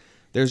 because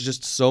there's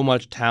just so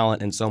much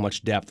talent and so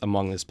much depth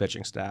among this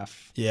pitching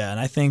staff. Yeah, and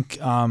I think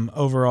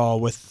overall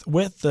with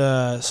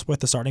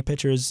the starting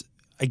pitchers,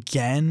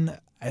 again,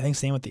 I think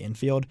same with the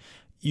infield,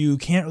 you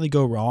can't really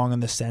go wrong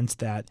in the sense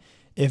that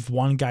if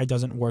one guy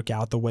doesn't work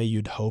out the way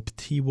you'd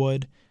hoped he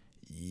would,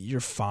 you're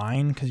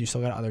fine because you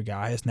still got other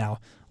guys. Now,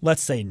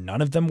 let's say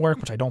none of them work,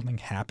 which I don't think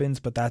happens,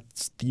 but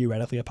that's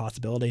theoretically a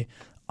possibility.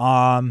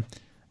 I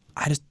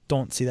just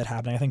don't see that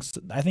happening.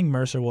 I think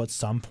Mercer will at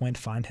some point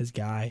find his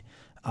guy.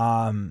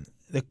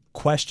 The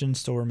question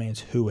still remains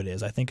who it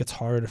is. I think it's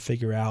harder to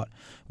figure out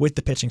with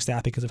the pitching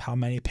staff because of how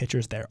many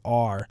pitchers there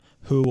are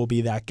who will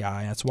be that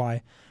guy. That's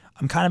why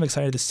I'm kind of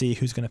excited to see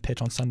who's going to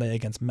pitch on Sunday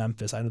against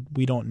Memphis.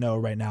 We don't know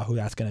right now who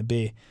that's going to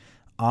be.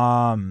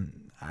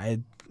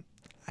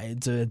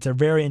 It's a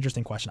very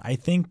interesting question. I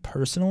think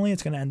personally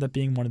it's going to end up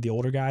being one of the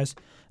older guys.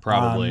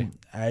 Probably.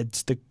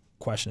 The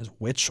question is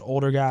which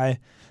older guy.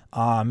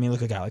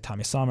 Look at a guy like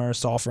Tommy Summer,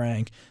 Saul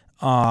Frank.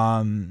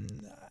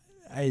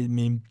 I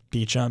mean,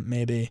 Beecham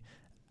maybe.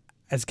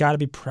 It's got to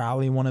be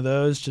probably one of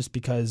those, just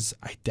because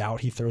I doubt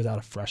he throws out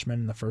a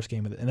freshman in the first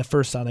game in the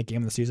first Sonic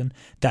game of the season.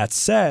 That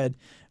said,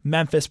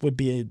 Memphis would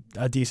be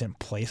a decent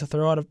place to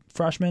throw out a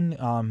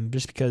freshman,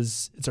 just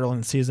because it's early in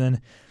the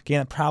season. Game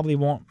that probably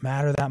won't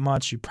matter that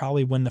much. You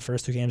probably win the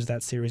first 2 games of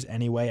that series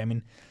anyway. I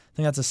mean, I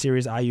think that's a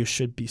series IU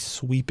should be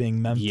sweeping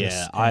Memphis.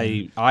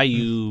 Yeah,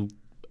 IU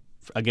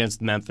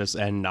against Memphis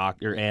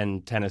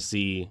and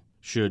Tennessee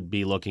should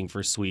be looking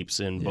for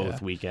sweeps in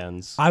both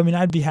weekends. I mean,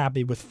 I'd be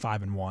happy with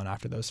 5-1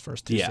 after those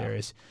first 2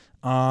 series.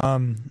 I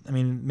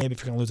mean, maybe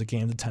if you're going to lose a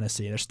game to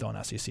Tennessee, they're still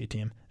an SEC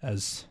team,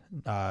 as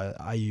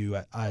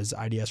IU, as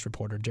IDS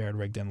reporter Jared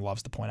Rigdon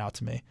loves to point out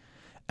to me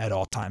at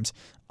all times.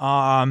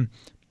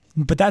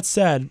 But that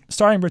said,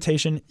 starting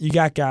rotation, you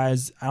got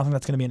guys. I don't think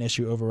that's going to be an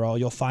issue overall.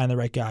 You'll find the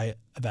right guy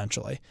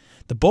eventually.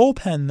 The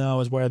bullpen, though,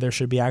 is where there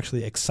should be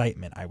actually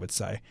excitement, I would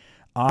say.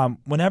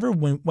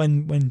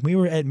 When we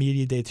were at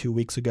Media Day 2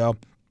 weeks ago,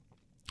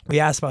 we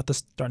asked about the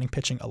starting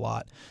pitching a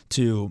lot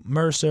to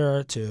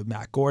Mercer, to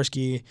Matt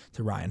Gorski,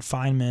 to Ryan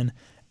Feynman,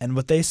 and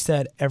what they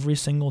said every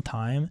single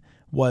time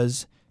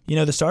was,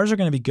 the starters are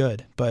going to be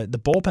good, but the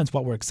bullpen's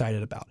what we're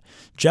excited about.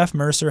 Jeff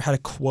Mercer had a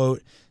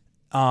quote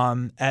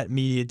at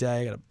Media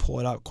Day, I got to pull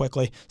it up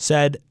quickly,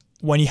 said,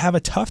 "When you have a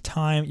tough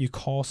time, you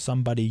call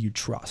somebody you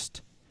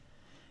trust."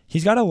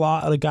 He's got a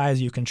lot of the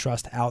guys you can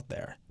trust out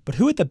there. But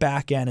who at the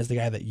back end is the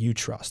guy that you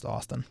trust,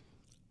 Austin?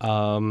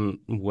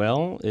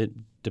 Well, it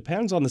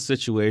depends on the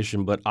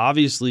situation, but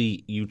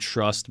obviously you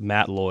trust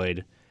Matt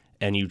Lloyd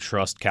and you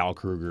trust Cal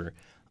Kruger.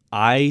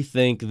 I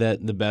think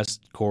that the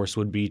best course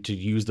would be to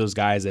use those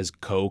guys as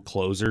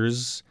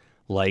co-closers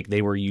like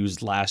they were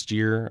used last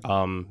year.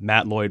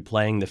 Matt Lloyd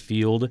playing the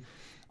field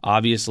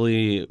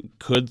obviously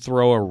could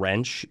throw a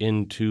wrench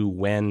into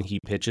when he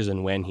pitches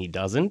and when he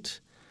doesn't.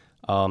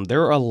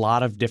 There are a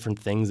lot of different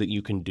things that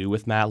you can do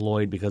with Matt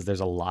Lloyd because there's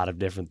a lot of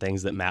different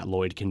things that Matt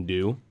Lloyd can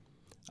do.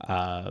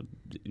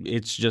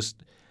 It's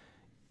just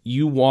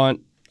you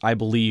want, I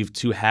believe,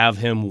 to have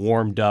him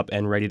warmed up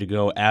and ready to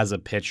go as a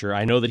pitcher.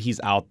 I know that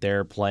he's out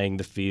there playing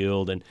the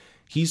field and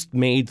he's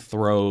made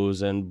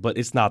throws, but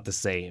it's not the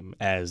same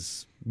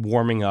as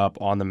warming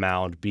up on the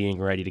mound, being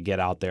ready to get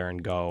out there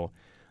and go.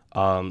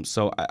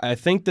 So I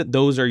think that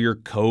those are your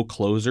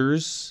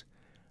co-closers.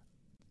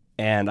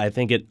 And I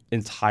think it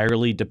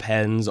entirely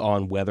depends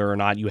on whether or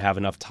not you have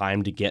enough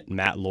time to get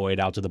Matt Lloyd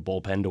out to the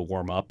bullpen to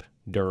warm up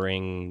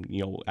during,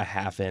 a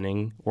half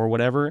inning or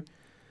whatever.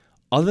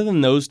 Other than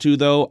those two,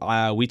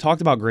 though, we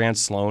talked about Grant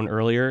Sloan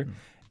earlier,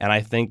 and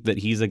I think that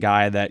he's a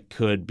guy that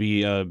could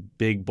be a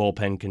big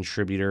bullpen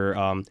contributor.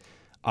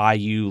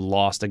 IU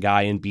lost a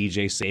guy in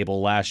BJ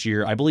Sable last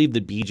year. I believe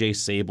that BJ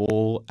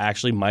Sable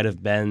actually might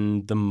have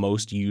been the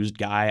most used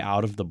guy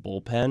out of the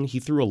bullpen. He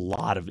threw a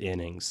lot of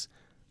innings.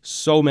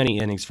 So many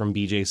innings from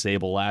BJ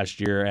Sable last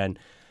year, and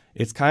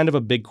it's kind of a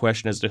big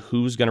question as to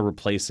who's going to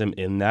replace him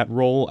in that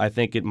role. I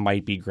think it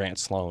might be Grant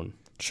Sloan.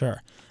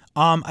 Sure.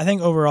 I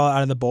think overall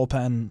out of the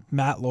bullpen,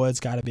 Matt Lloyd's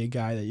got to be a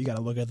guy that you got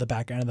to look at the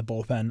back end of the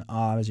bullpen,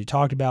 as you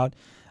talked about.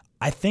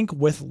 I think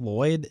with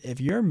Lloyd,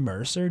 if you're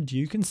Mercer, do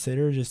you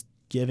consider just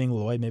giving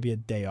Lloyd maybe a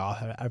day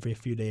off every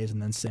few days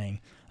and then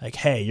saying, like,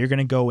 hey, you're going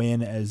to go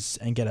in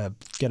and get a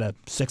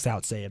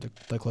 6-out save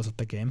to close up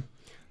the game?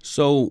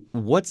 So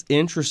what's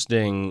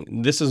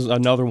interesting, this is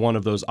another one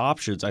of those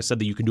options. I said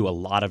that you can do a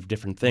lot of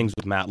different things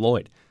with Matt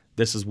Lloyd.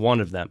 This is one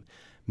of them.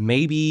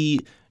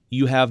 Maybe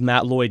you have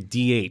Matt Lloyd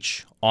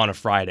DH on a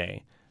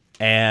Friday,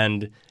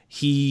 and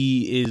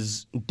he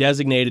is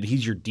designated,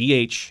 he's your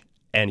DH,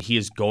 and he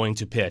is going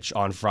to pitch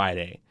on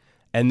Friday.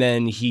 And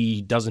then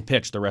he doesn't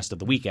pitch the rest of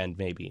the weekend,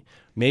 maybe.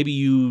 Maybe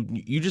you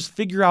just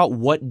figure out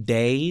what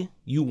day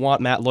you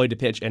want Matt Lloyd to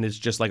pitch, and it's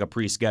just like a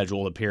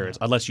pre-scheduled appearance,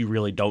 unless you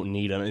really don't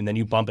need him, and then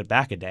you bump it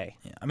back a day.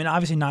 Yeah, I mean,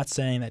 obviously not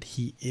saying that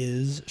he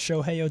is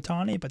Shohei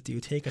Ohtani, but do you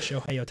take a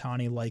Shohei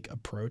Ohtani-like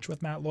approach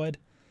with Matt Lloyd?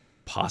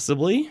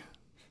 Possibly.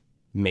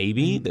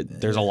 Maybe.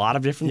 There's a lot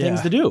of different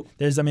things to do.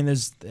 I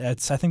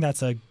think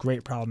that's a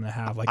great problem to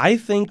have.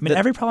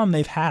 Every problem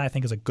they've had, I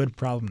think, is a good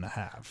problem to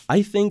have.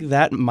 I think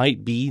that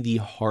might be the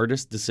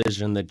hardest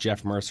decision that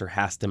Jeff Mercer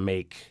has to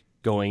make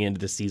going into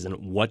the season.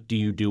 What do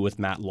you do with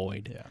Matt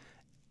Lloyd? Yeah.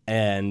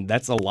 And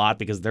that's a lot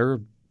because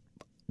there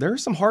are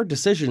some hard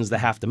decisions that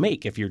have to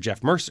make if you're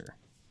Jeff Mercer.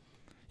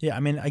 Yeah, I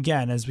mean,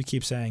 again, as we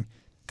keep saying,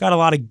 got a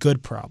lot of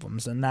good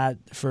problems, and that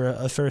for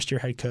a first-year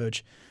head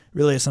coach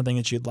really is something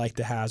that you'd like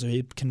to have so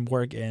he can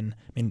work in.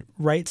 I mean,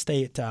 Wright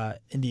State to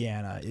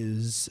Indiana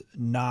is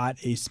not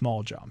a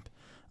small jump.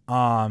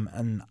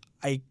 And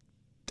I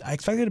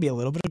expect there to be a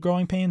little bit of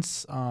growing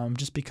pains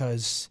just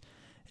because,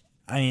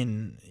 I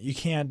mean, you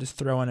can't just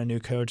throw in a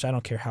new coach. I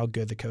don't care how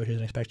good the coach is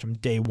and expect from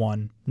day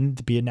one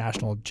to be a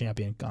national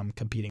champion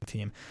competing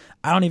team.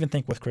 I don't even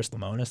think with Chris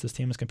Lemonis this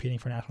team is competing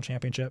for a national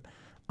championship.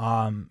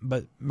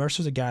 But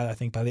Mercer's a guy that I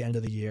think by the end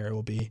of the year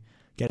will be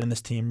getting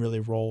this team really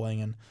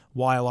rolling, and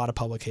why a lot of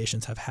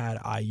publications have had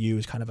IU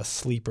as kind of a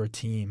sleeper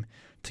team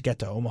to get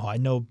to Omaha. I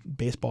know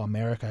Baseball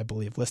America, I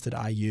believe, listed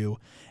IU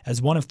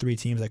as one of 3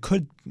 teams that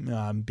could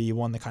be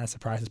one that kind of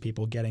surprises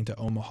people getting to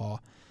Omaha.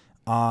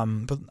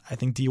 But I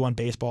think D1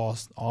 baseball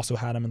also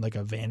had them in like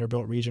a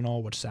Vanderbilt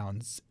regional, which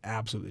sounds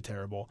absolutely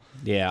terrible.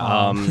 Yeah,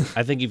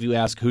 I think if you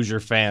ask Hoosier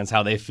fans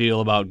how they feel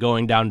about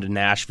going down to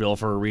Nashville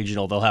for a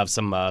regional, they'll have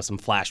some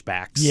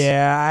flashbacks.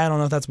 Yeah, I don't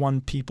know if that's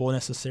one people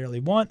necessarily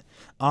want.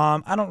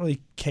 I don't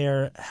really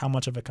care how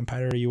much of a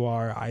competitor you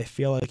are. I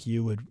feel like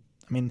you'd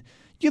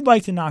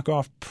like to knock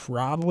off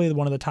probably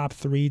one of the top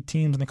 3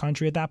 teams in the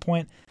country at that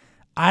point.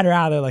 I'd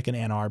rather like an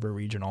Ann Arbor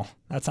regional.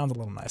 That sounds a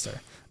little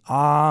nicer.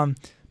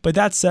 But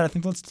that said, I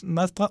think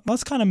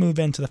let's kind of move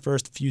into the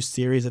first few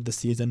series of the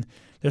season.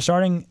 They're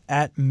starting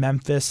at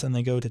Memphis and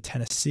they go to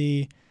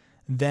Tennessee.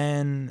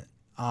 Then,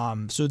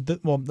 let's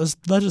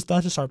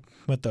just start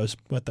with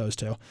those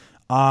two.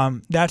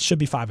 That should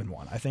be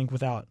 5-1. I think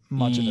without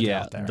much of a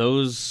doubt there.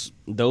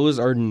 Those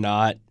are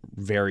not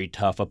very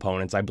tough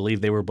opponents. I believe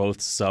they were both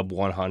sub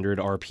 100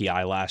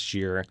 RPI last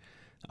year.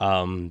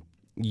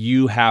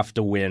 You have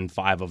to win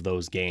 5 of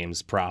those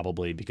games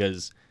probably,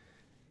 because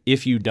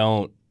if you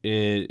don't,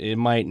 it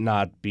might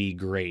not be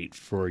great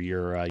for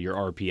your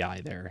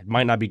RPI there. It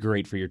might not be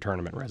great for your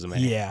tournament resume.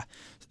 Yeah.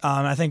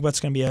 I think what's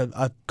going to be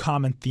a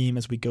common theme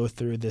as we go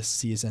through this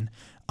season.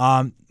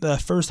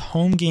 The first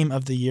home game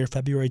of the year,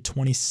 February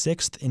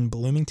 26th in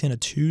Bloomington, a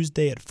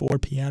Tuesday at 4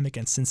 p.m.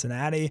 against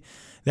Cincinnati.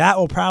 That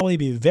will probably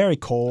be very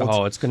cold.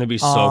 Oh, it's going to be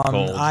so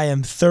cold. I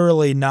am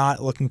thoroughly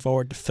not looking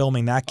forward to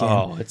filming that game.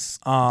 Oh, it's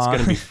going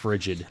to be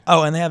frigid.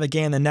 Oh, and they have a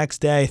game the next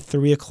day,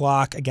 3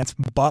 o'clock against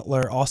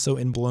Butler, also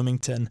in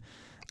Bloomington.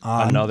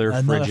 Another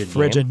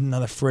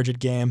frigid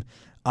game.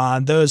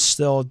 Those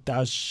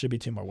should be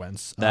 2 more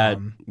wins.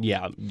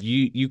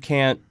 You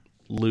can't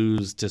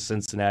lose to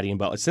Cincinnati and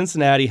Butler.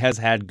 Cincinnati has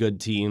had good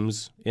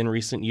teams in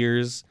recent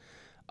years.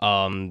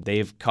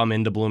 They've come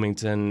into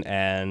Bloomington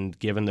and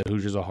given the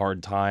Hoosiers a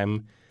hard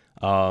time.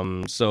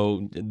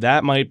 So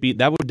that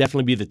would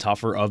definitely be the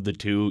tougher of the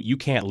two. You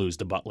can't lose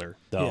to Butler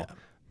though. Yeah.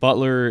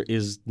 Butler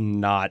is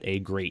not a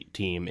great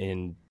team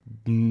in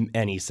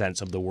any sense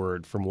of the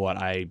word, from what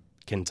I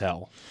can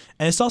tell.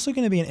 And it's also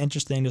going to be an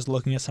interesting, just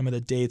looking at some of the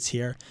dates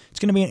here, it's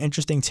going to be an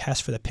interesting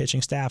test for the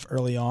pitching staff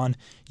early on.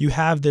 You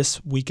have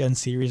this weekend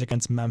series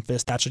against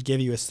Memphis. That should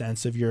give you a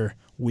sense of your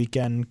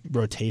weekend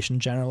rotation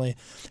generally.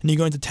 And you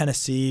go into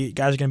Tennessee,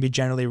 guys are going to be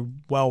generally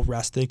well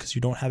rested because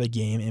you don't have a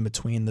game in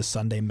between the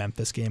Sunday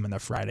Memphis game and the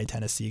Friday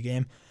Tennessee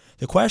game.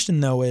 The question,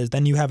 though, is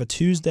then you have a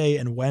Tuesday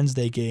and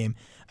Wednesday game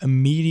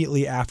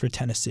immediately after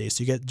Tennessee.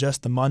 So you get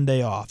just the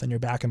Monday off, and you're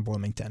back in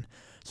Bloomington.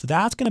 So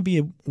that's going to be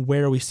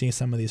where we see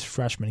some of these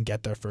freshmen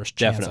get their first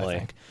chance. Definitely. I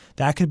think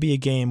that could be a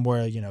game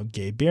where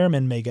Gabe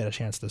Bierman may get a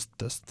chance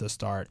to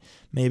start.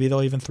 Maybe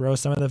they'll even throw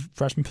some of the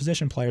freshman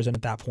position players in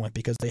at that point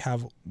because they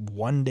have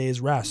 1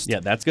 day's rest. Yeah,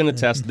 that's going to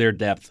test their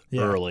depth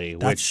early.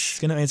 It's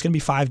going to be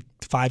five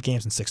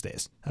games in 6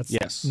 days.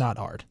 That's not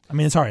hard. I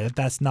mean, it's hard.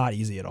 That's not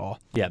easy at all.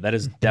 Yeah, that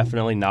is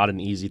definitely not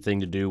an easy thing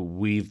to do.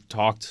 We've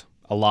talked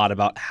a lot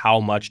about how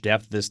much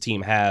depth this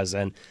team has,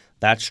 and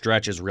that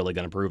stretch is really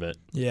going to prove it.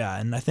 Yeah,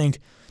 and I think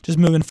just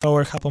moving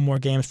forward, a couple more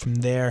games from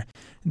there,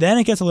 then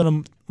it gets a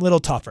little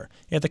tougher.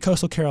 You have the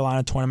Coastal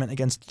Carolina tournament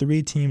against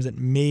 3 teams that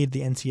made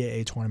the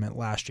NCAA tournament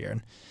last year.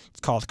 And it's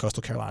called the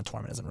Coastal Carolina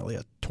tournament. It isn't really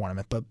a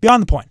tournament, but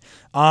beyond the point.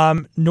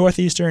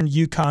 Northeastern,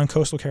 UConn,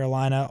 Coastal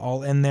Carolina,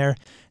 all in there.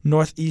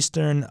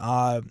 Northeastern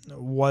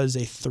was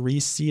a 3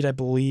 seed, I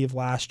believe,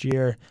 last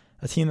year.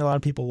 A team that a lot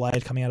of people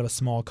liked coming out of a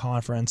small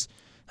conference.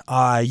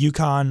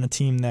 UConn, a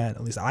team that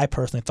at least I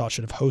personally thought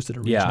should have hosted a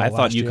regional. Yeah, I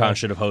thought UConn year.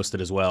 should have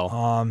hosted as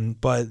well.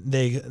 But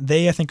they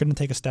I think are going to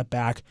take a step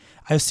back.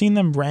 I've seen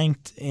them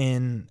ranked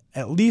in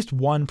at least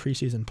one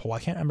preseason poll. I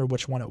can't remember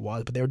which one it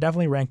was, but they were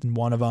definitely ranked in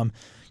one of them.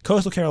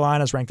 Coastal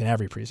Carolina is ranked in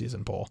every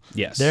preseason poll.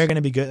 Yes. They're going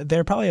to be good.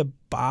 They're probably a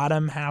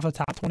bottom half of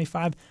top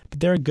 25, but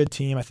they're a good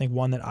team. I think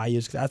one that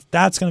IU's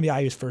that's going to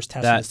be IU's first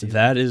test of the season.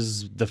 That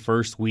is the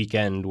first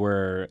weekend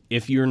where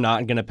if you're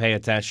not going to pay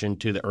attention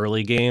to the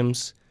early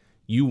games,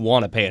 you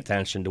want to pay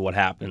attention to what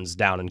happens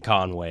down in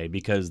Conway,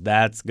 because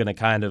that's going to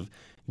kind of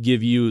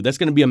that's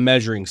going to be a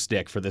measuring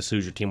stick for this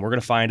Hoosier team. We're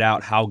going to find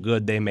out how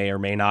good they may or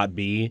may not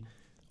be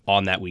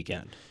on that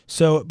weekend.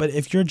 So, but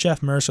if you're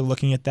Jeff Mercer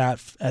looking at that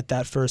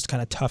first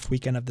kind of tough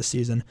weekend of the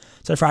season,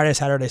 so Friday,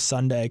 Saturday,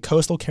 Sunday,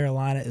 Coastal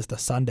Carolina is the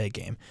Sunday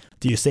game.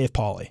 Do you save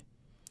Pauly?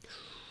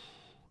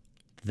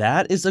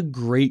 That is a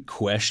great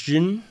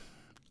question.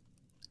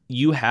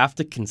 You have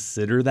to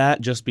consider that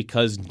just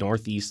because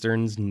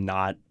Northeastern's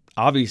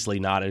obviously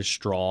not as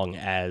strong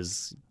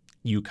as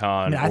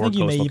UConn I think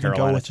you may even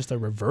Carolina. go with just a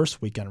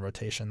reverse weekend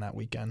rotation that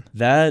weekend.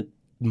 That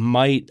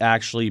might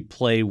actually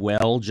play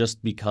well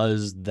just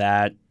because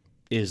that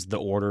is the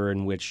order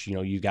in which,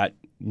 you got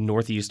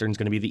Northeastern's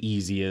going to be the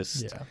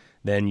easiest,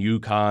 then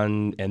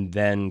UConn, and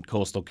then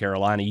Coastal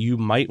Carolina. You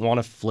might want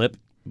to flip,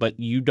 but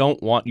you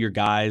don't want your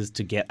guys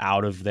to get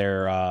out of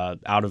their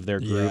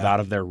groove, out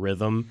of their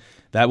rhythm.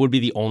 That would be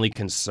the only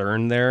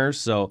concern there.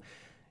 So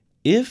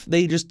if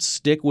they just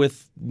stick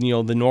with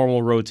the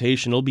normal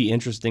rotation, it'll be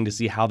interesting to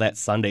see how that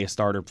Sunday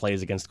starter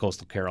plays against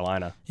Coastal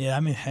Carolina. Yeah,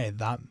 I mean, hey,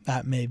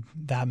 that may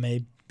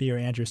Crosby or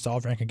Andrew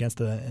Solvrank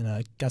against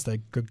a That's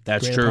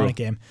great true. opponent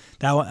game.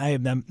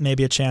 That may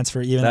be a chance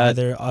for even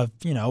either of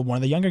one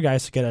of the younger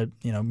guys to get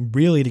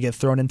really to get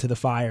thrown into the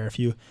fire if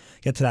you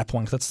get to that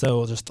point. 'Cause that's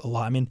so just a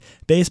lot. I mean,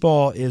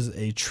 baseball is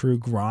a true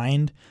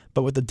grind,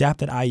 but with the depth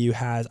that IU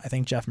has, I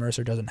think Jeff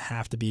Mercer doesn't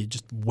have to be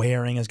just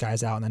wearing his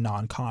guys out in the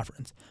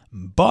non-conference.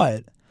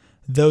 But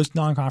those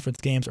non-conference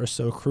games are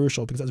so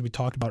crucial because, as we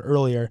talked about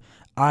earlier,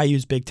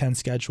 IU's Big Ten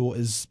schedule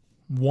is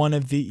one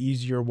of the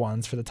easier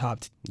ones for the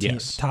top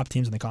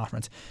teams in the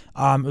conference.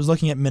 I was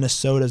looking at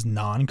Minnesota's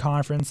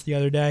non-conference the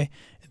other day.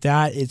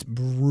 That is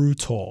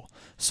brutal.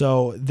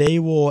 So they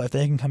will, if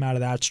they can come out of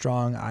that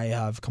strong, I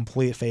have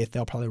complete faith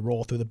they'll probably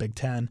roll through the Big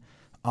Ten.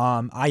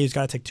 IU's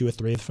got to take 2 or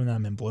 3 from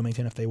them in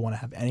Bloomington if they want to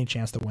have any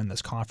chance to win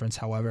this conference,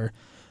 however.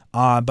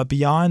 But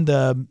beyond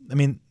the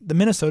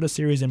Minnesota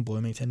series in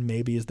Bloomington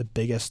maybe is the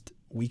biggest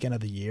weekend of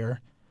the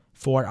year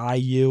for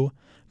IU.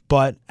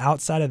 But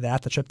outside of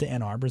that, the trip to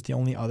Ann Arbor is the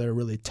only other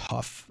really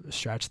tough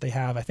stretch they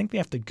have. I think they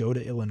have to go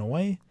to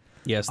Illinois.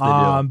 Yes, they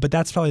do. But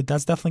that's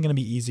definitely going to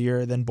be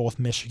easier than both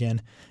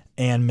Michigan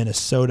and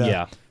Minnesota.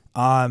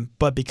 Yeah.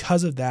 But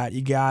because of that,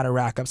 you got to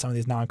rack up some of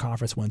these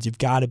non-conference wins. You've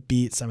got to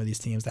beat some of these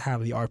teams that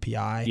have the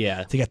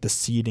RPI to get the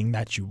seeding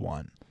that you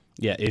want.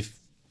 Yeah,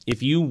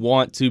 if you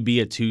want to be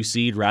a 2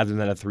 seed rather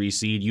than a 3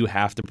 seed, you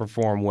have to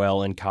perform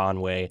well in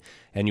Conway,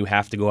 and you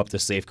have to go up to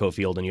Safeco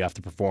Field, and you have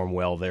to perform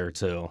well there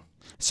too.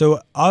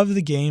 So of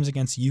the games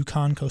against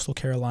UConn, Coastal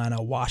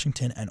Carolina,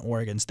 Washington, and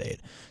Oregon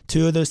State,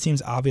 2 of those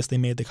teams obviously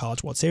made the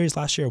College World Series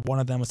last year. One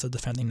of them was the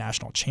defending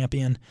national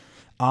champion.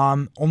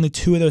 Only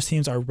 2 of those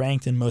teams are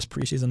ranked in most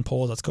preseason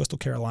polls. That's Coastal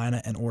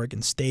Carolina and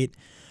Oregon State.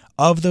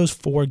 Of those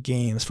 4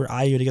 games, for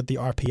IU to get the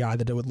RPI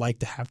that it would like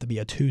to have to be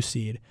a 2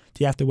 seed,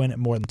 do you have to win at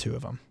more than 2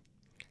 of them?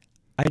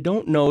 I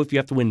don't know if you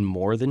have to win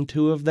more than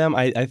 2 of them.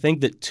 I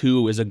think that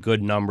 2 is a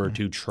good number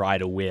to try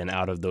to win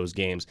out of those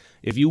games.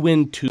 If you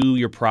win 2,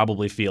 you're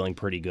probably feeling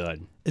pretty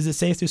good. Is it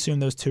safe to assume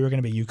those 2 are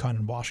going to be UConn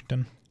and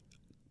Washington?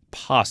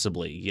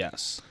 Possibly,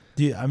 yes.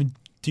 Do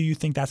you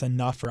think that's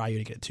enough for IU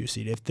to get a 2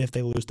 seed if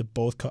they lose to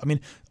both?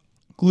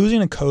 Losing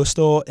to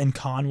Coastal and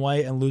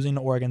Conway and losing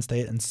to Oregon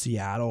State and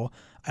Seattle,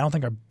 I don't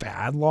think are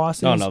bad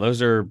losses. No,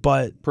 those are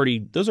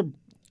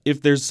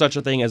if there's such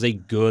a thing as a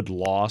good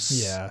loss.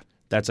 Yeah.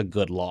 That's a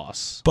good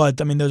loss. But,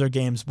 those are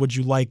games.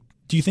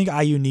 Do you think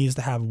IU needs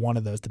to have one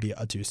of those to be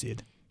a 2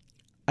 seed?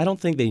 I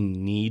don't think they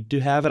need to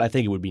have it. I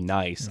think it would be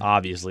nice,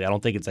 obviously. I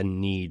don't think it's a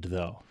need,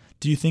 though.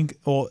 Do you think,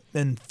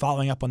 then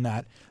following up on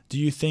that, do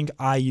you think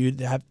IU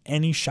have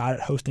any shot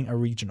at hosting a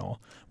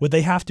regional? Would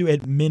they have to,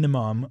 at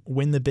minimum,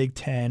 win the Big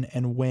Ten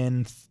and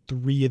win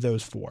 3 of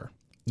those 4?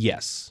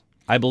 Yes.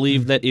 I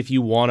believe that if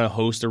you want to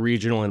host a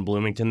regional in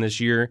Bloomington this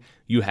year,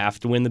 you have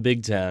to win the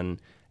Big Ten.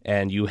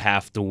 And you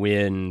have to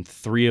win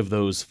 3 of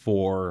those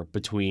 4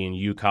 between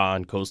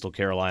UConn, Coastal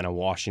Carolina,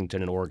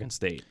 Washington, and Oregon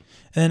State.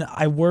 And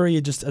I worry,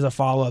 just as a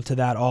follow-up to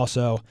that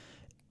also,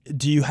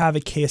 do you have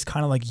a case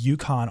kind of like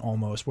UConn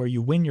almost, where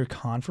you win your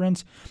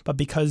conference, but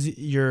because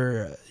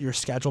your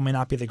schedule may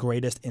not be the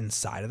greatest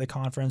inside of the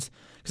conference?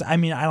 Because, I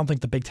don't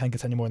think the Big Ten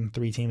gets any more than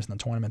 3 teams in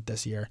the tournament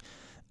this year.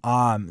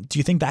 Do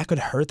you think that could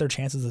hurt their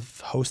chances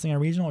of hosting a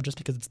regional? Or just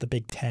because it's the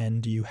Big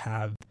Ten, do you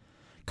have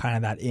kind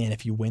of that in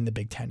if you win the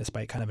Big Ten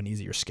despite kind of an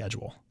easier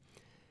schedule?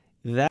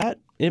 That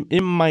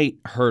it might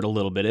hurt a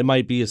little bit. It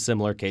might be a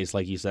similar case,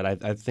 like you said.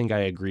 I think I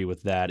agree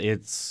with that.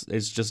 It's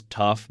just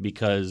tough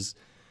because,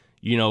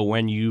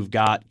 when you've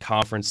got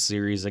conference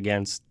series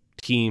against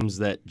teams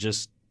that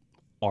just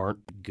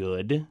aren't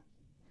good,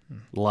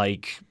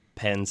 like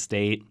Penn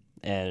State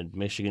and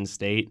Michigan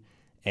State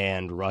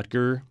and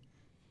Rutgers,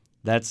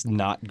 that's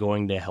not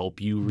going to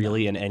help you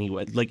really in any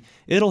way. Like,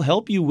 it'll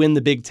help you win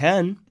the Big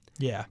Ten.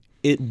 Yeah.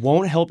 It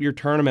won't help your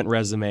tournament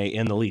resume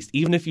in the least,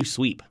 even if you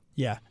sweep.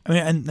 Yeah.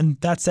 And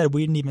that said,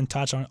 we didn't even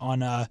touch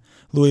on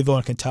Louisville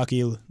and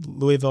Kentucky.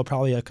 Louisville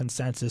probably a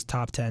consensus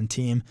top 10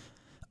 team.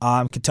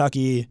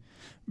 Kentucky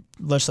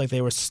looks like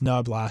they were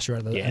snubbed last year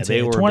at the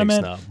NCAA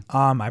tournament. A big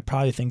snub. I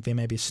probably think they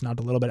may be snubbed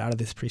a little bit out of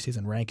these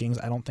preseason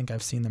rankings. I don't think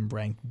I've seen them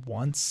ranked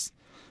once.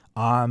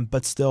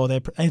 But still,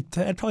 I'd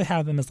probably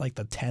have them as like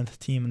the 10th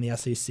team in the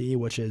SEC,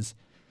 which is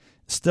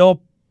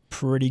still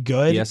pretty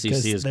good. The SEC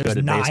is good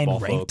at baseball, There's 9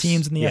 ranked folks.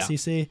 teams in the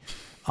SEC.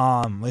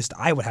 At least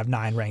I would have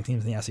 9 ranked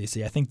teams in the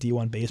SEC. I think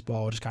D1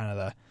 baseball, which is kind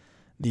of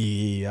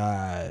the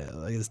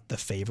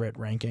favorite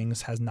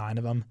rankings, has 9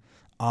 of them.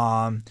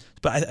 But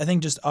I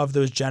think just of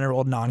those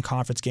general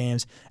non-conference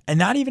games, and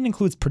that even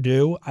includes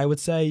Purdue, I would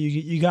say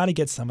you got to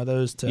get some of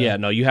those to. Yeah,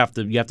 no, you have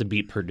to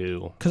beat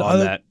Purdue on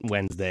that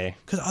Wednesday.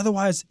 Because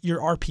otherwise, your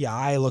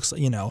RPI looks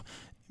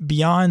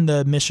beyond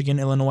the Michigan,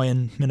 Illinois,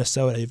 and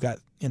Minnesota. You've got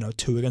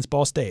 2 against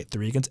Ball State,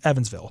 3 against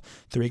Evansville,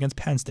 3 against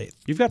Penn State.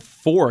 You've got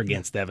 4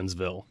 against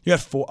Evansville. You got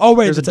 4. Oh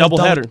wait, there's a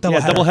doubleheader.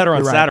 Doubleheader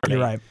on You're Saturday.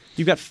 You're right.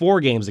 You've got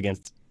 4 games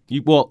against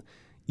you. Well,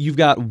 you've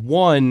got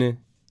 1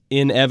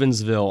 in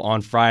Evansville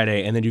on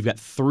Friday, and then you've got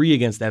 3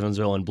 against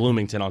Evansville and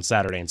Bloomington on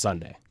Saturday and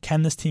Sunday.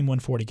 Can this team win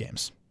 40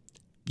 games?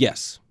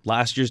 Yes,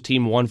 last year's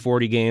team won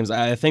 40 games.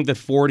 I think that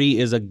 40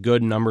 is a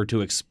good number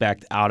to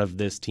expect out of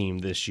this team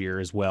this year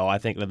as well. I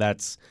think that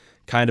that's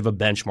kind of a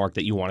benchmark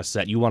that you want to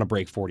set. You want to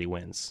break 40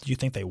 wins. Do you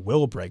think they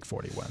will break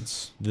 40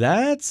 wins?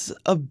 That's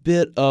a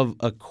bit of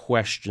a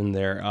question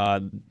there.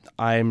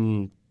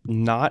 I'm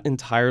not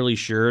entirely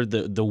sure.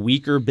 The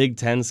weaker Big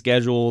Ten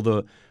schedule,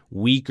 the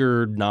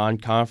weaker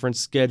non-conference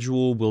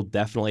schedule will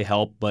definitely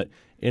help. But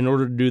in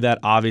order to do that,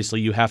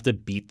 obviously you have to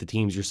beat the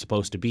teams you're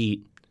supposed to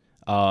beat,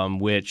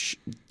 which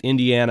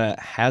Indiana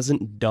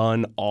hasn't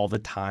done all the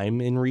time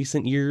in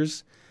recent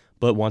years.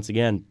 But once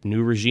again,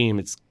 new regime,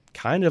 it's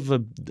kind of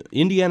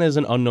Indiana is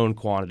an unknown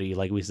quantity,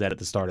 like we said at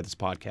the start of this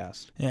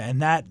podcast. Yeah,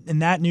 and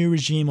that new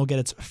regime will get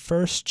its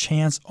first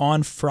chance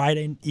on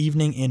Friday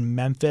evening in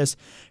Memphis.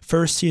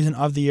 First season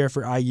of the year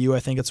for IU. I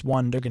think it's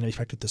one they're going to be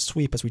expected to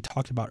sweep, as we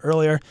talked about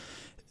earlier.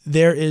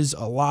 There is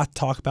a lot to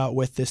talk about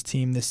with this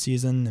team this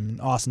season.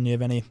 And Austin, do you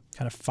have any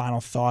kind of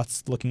final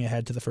thoughts looking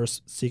ahead to the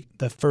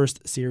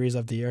first series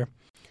of the year?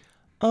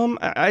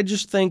 I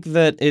just think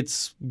that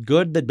it's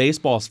good that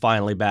baseball is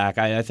finally back.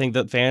 I think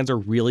that fans are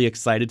really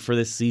excited for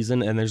this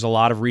season, and there's a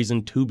lot of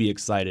reason to be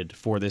excited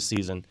for this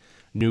season.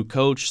 New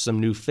coach, some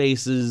new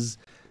faces.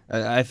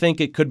 I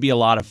think it could be a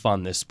lot of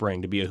fun this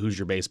spring to be a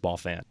Hoosier baseball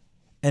fan.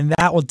 And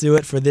that will do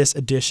it for this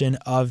edition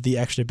of the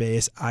Extra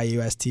Base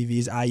IUS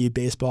TV's IU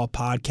Baseball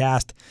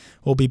Podcast.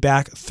 We'll be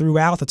back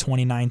throughout the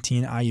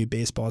 2019 IU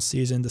baseball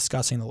season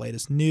discussing the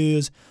latest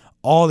news,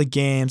 all the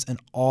games, and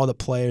all the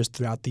players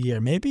throughout the year,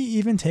 maybe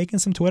even taking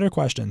some Twitter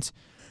questions.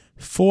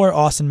 For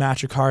Austin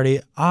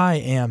Matricardi, I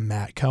am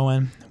Matt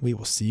Cohen. We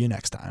will see you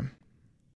next time.